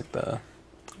 It's like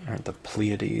aren't the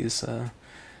Pleiades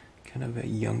kind of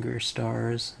younger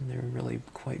stars? They're really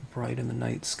quite bright in the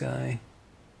night sky.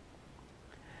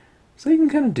 So you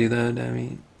can kind of do that. I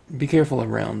mean, be careful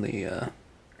around the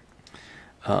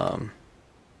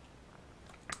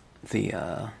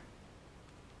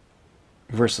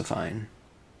versifying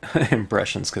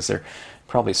impressions, because they're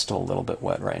probably still a little bit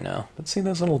wet right now. But see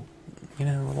those little you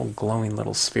know, little glowing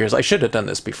little spheres. I should have done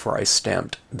this before I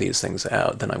stamped these things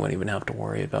out. Then I wouldn't even have to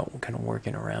worry about kind of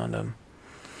working around them.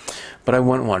 But I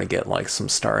wouldn't want to get like some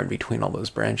star in between all those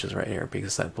branches right here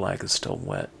because that black is still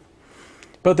wet.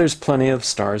 But there's plenty of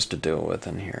stars to deal with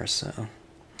in here, so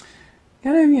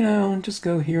kind of, you know, just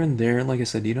go here and there. Like I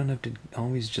said, you don't have to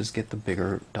always just get the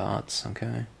bigger dots,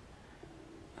 okay?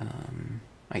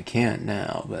 I can't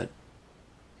now, but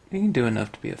you can do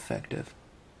enough to be effective.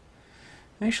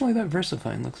 Actually, that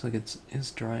VersaFine looks like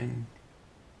is drying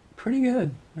pretty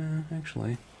good,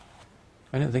 actually.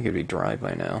 I didn't think it'd be dry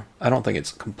by now. I don't think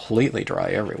it's completely dry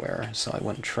everywhere, so I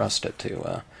wouldn't trust it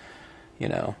to, you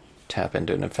know, tap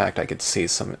into it. And in fact, I could see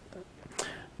some,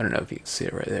 I don't know if you can see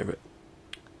it right there, but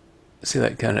see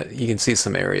that kind of, you can see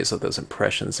some areas of those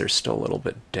impressions, they're still a little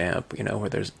bit damp, you know, where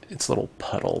it's a little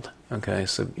puddled, okay?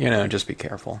 So, you know, just be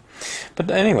careful.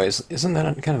 But anyways, isn't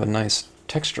that kind of a nice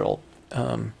textural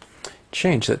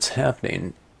change that's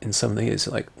happening in some of these,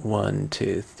 like 1,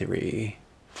 2, 3,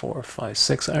 4, 5,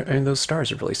 6. I mean, those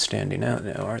stars are really standing out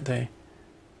now, aren't they?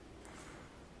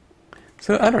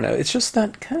 So, I don't know, it's just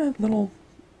that kind of little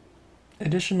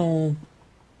additional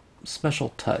special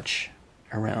touch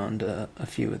around a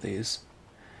few of these.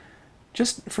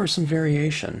 Just for some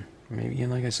variation. Maybe,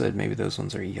 like I said, maybe those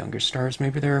ones are younger stars,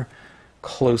 maybe they're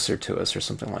closer to us or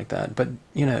something like that. But,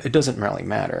 you know, it doesn't really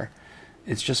matter.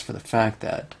 It's just for the fact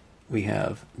that we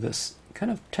have this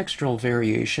kind of textural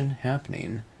variation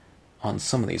happening on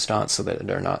some of these dots so that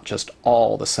they're not just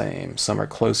all the same. Some are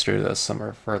closer to us, some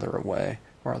are further away.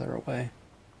 What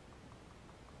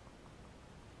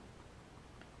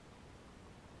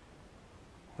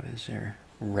is there?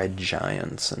 Red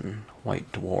giants and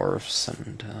white dwarfs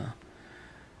and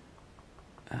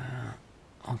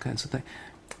all kinds of things.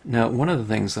 Now, one of the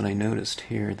things that I noticed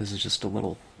here, this is just a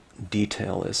little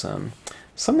detail, is some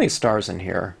of these stars in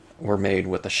here were made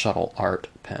with the shuttle art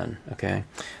pen, okay?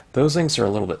 Those things are a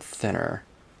little bit thinner,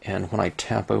 and when I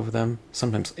tap over them,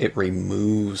 sometimes it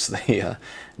removes the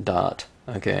dot,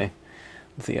 okay?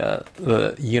 The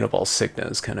Uniball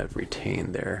Cygnas kind of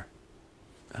retain their,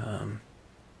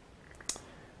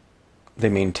 they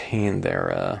maintain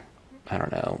their, I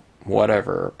don't know,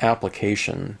 whatever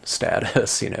application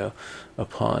status, you know,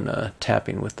 upon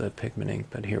tapping with the pigment ink,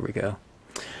 but here we go.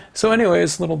 So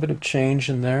anyways, a little bit of change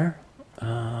in there.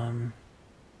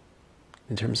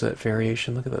 In terms of that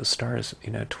variation, look at those stars,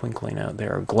 you know, twinkling out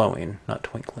there, or glowing, not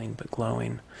twinkling, but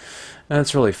glowing. And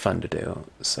it's really fun to do.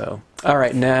 So, all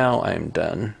right, now I'm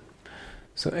done.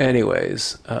 So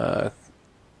anyways,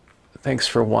 thanks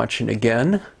for watching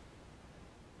again,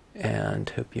 and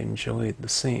hope you enjoyed the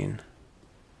scene.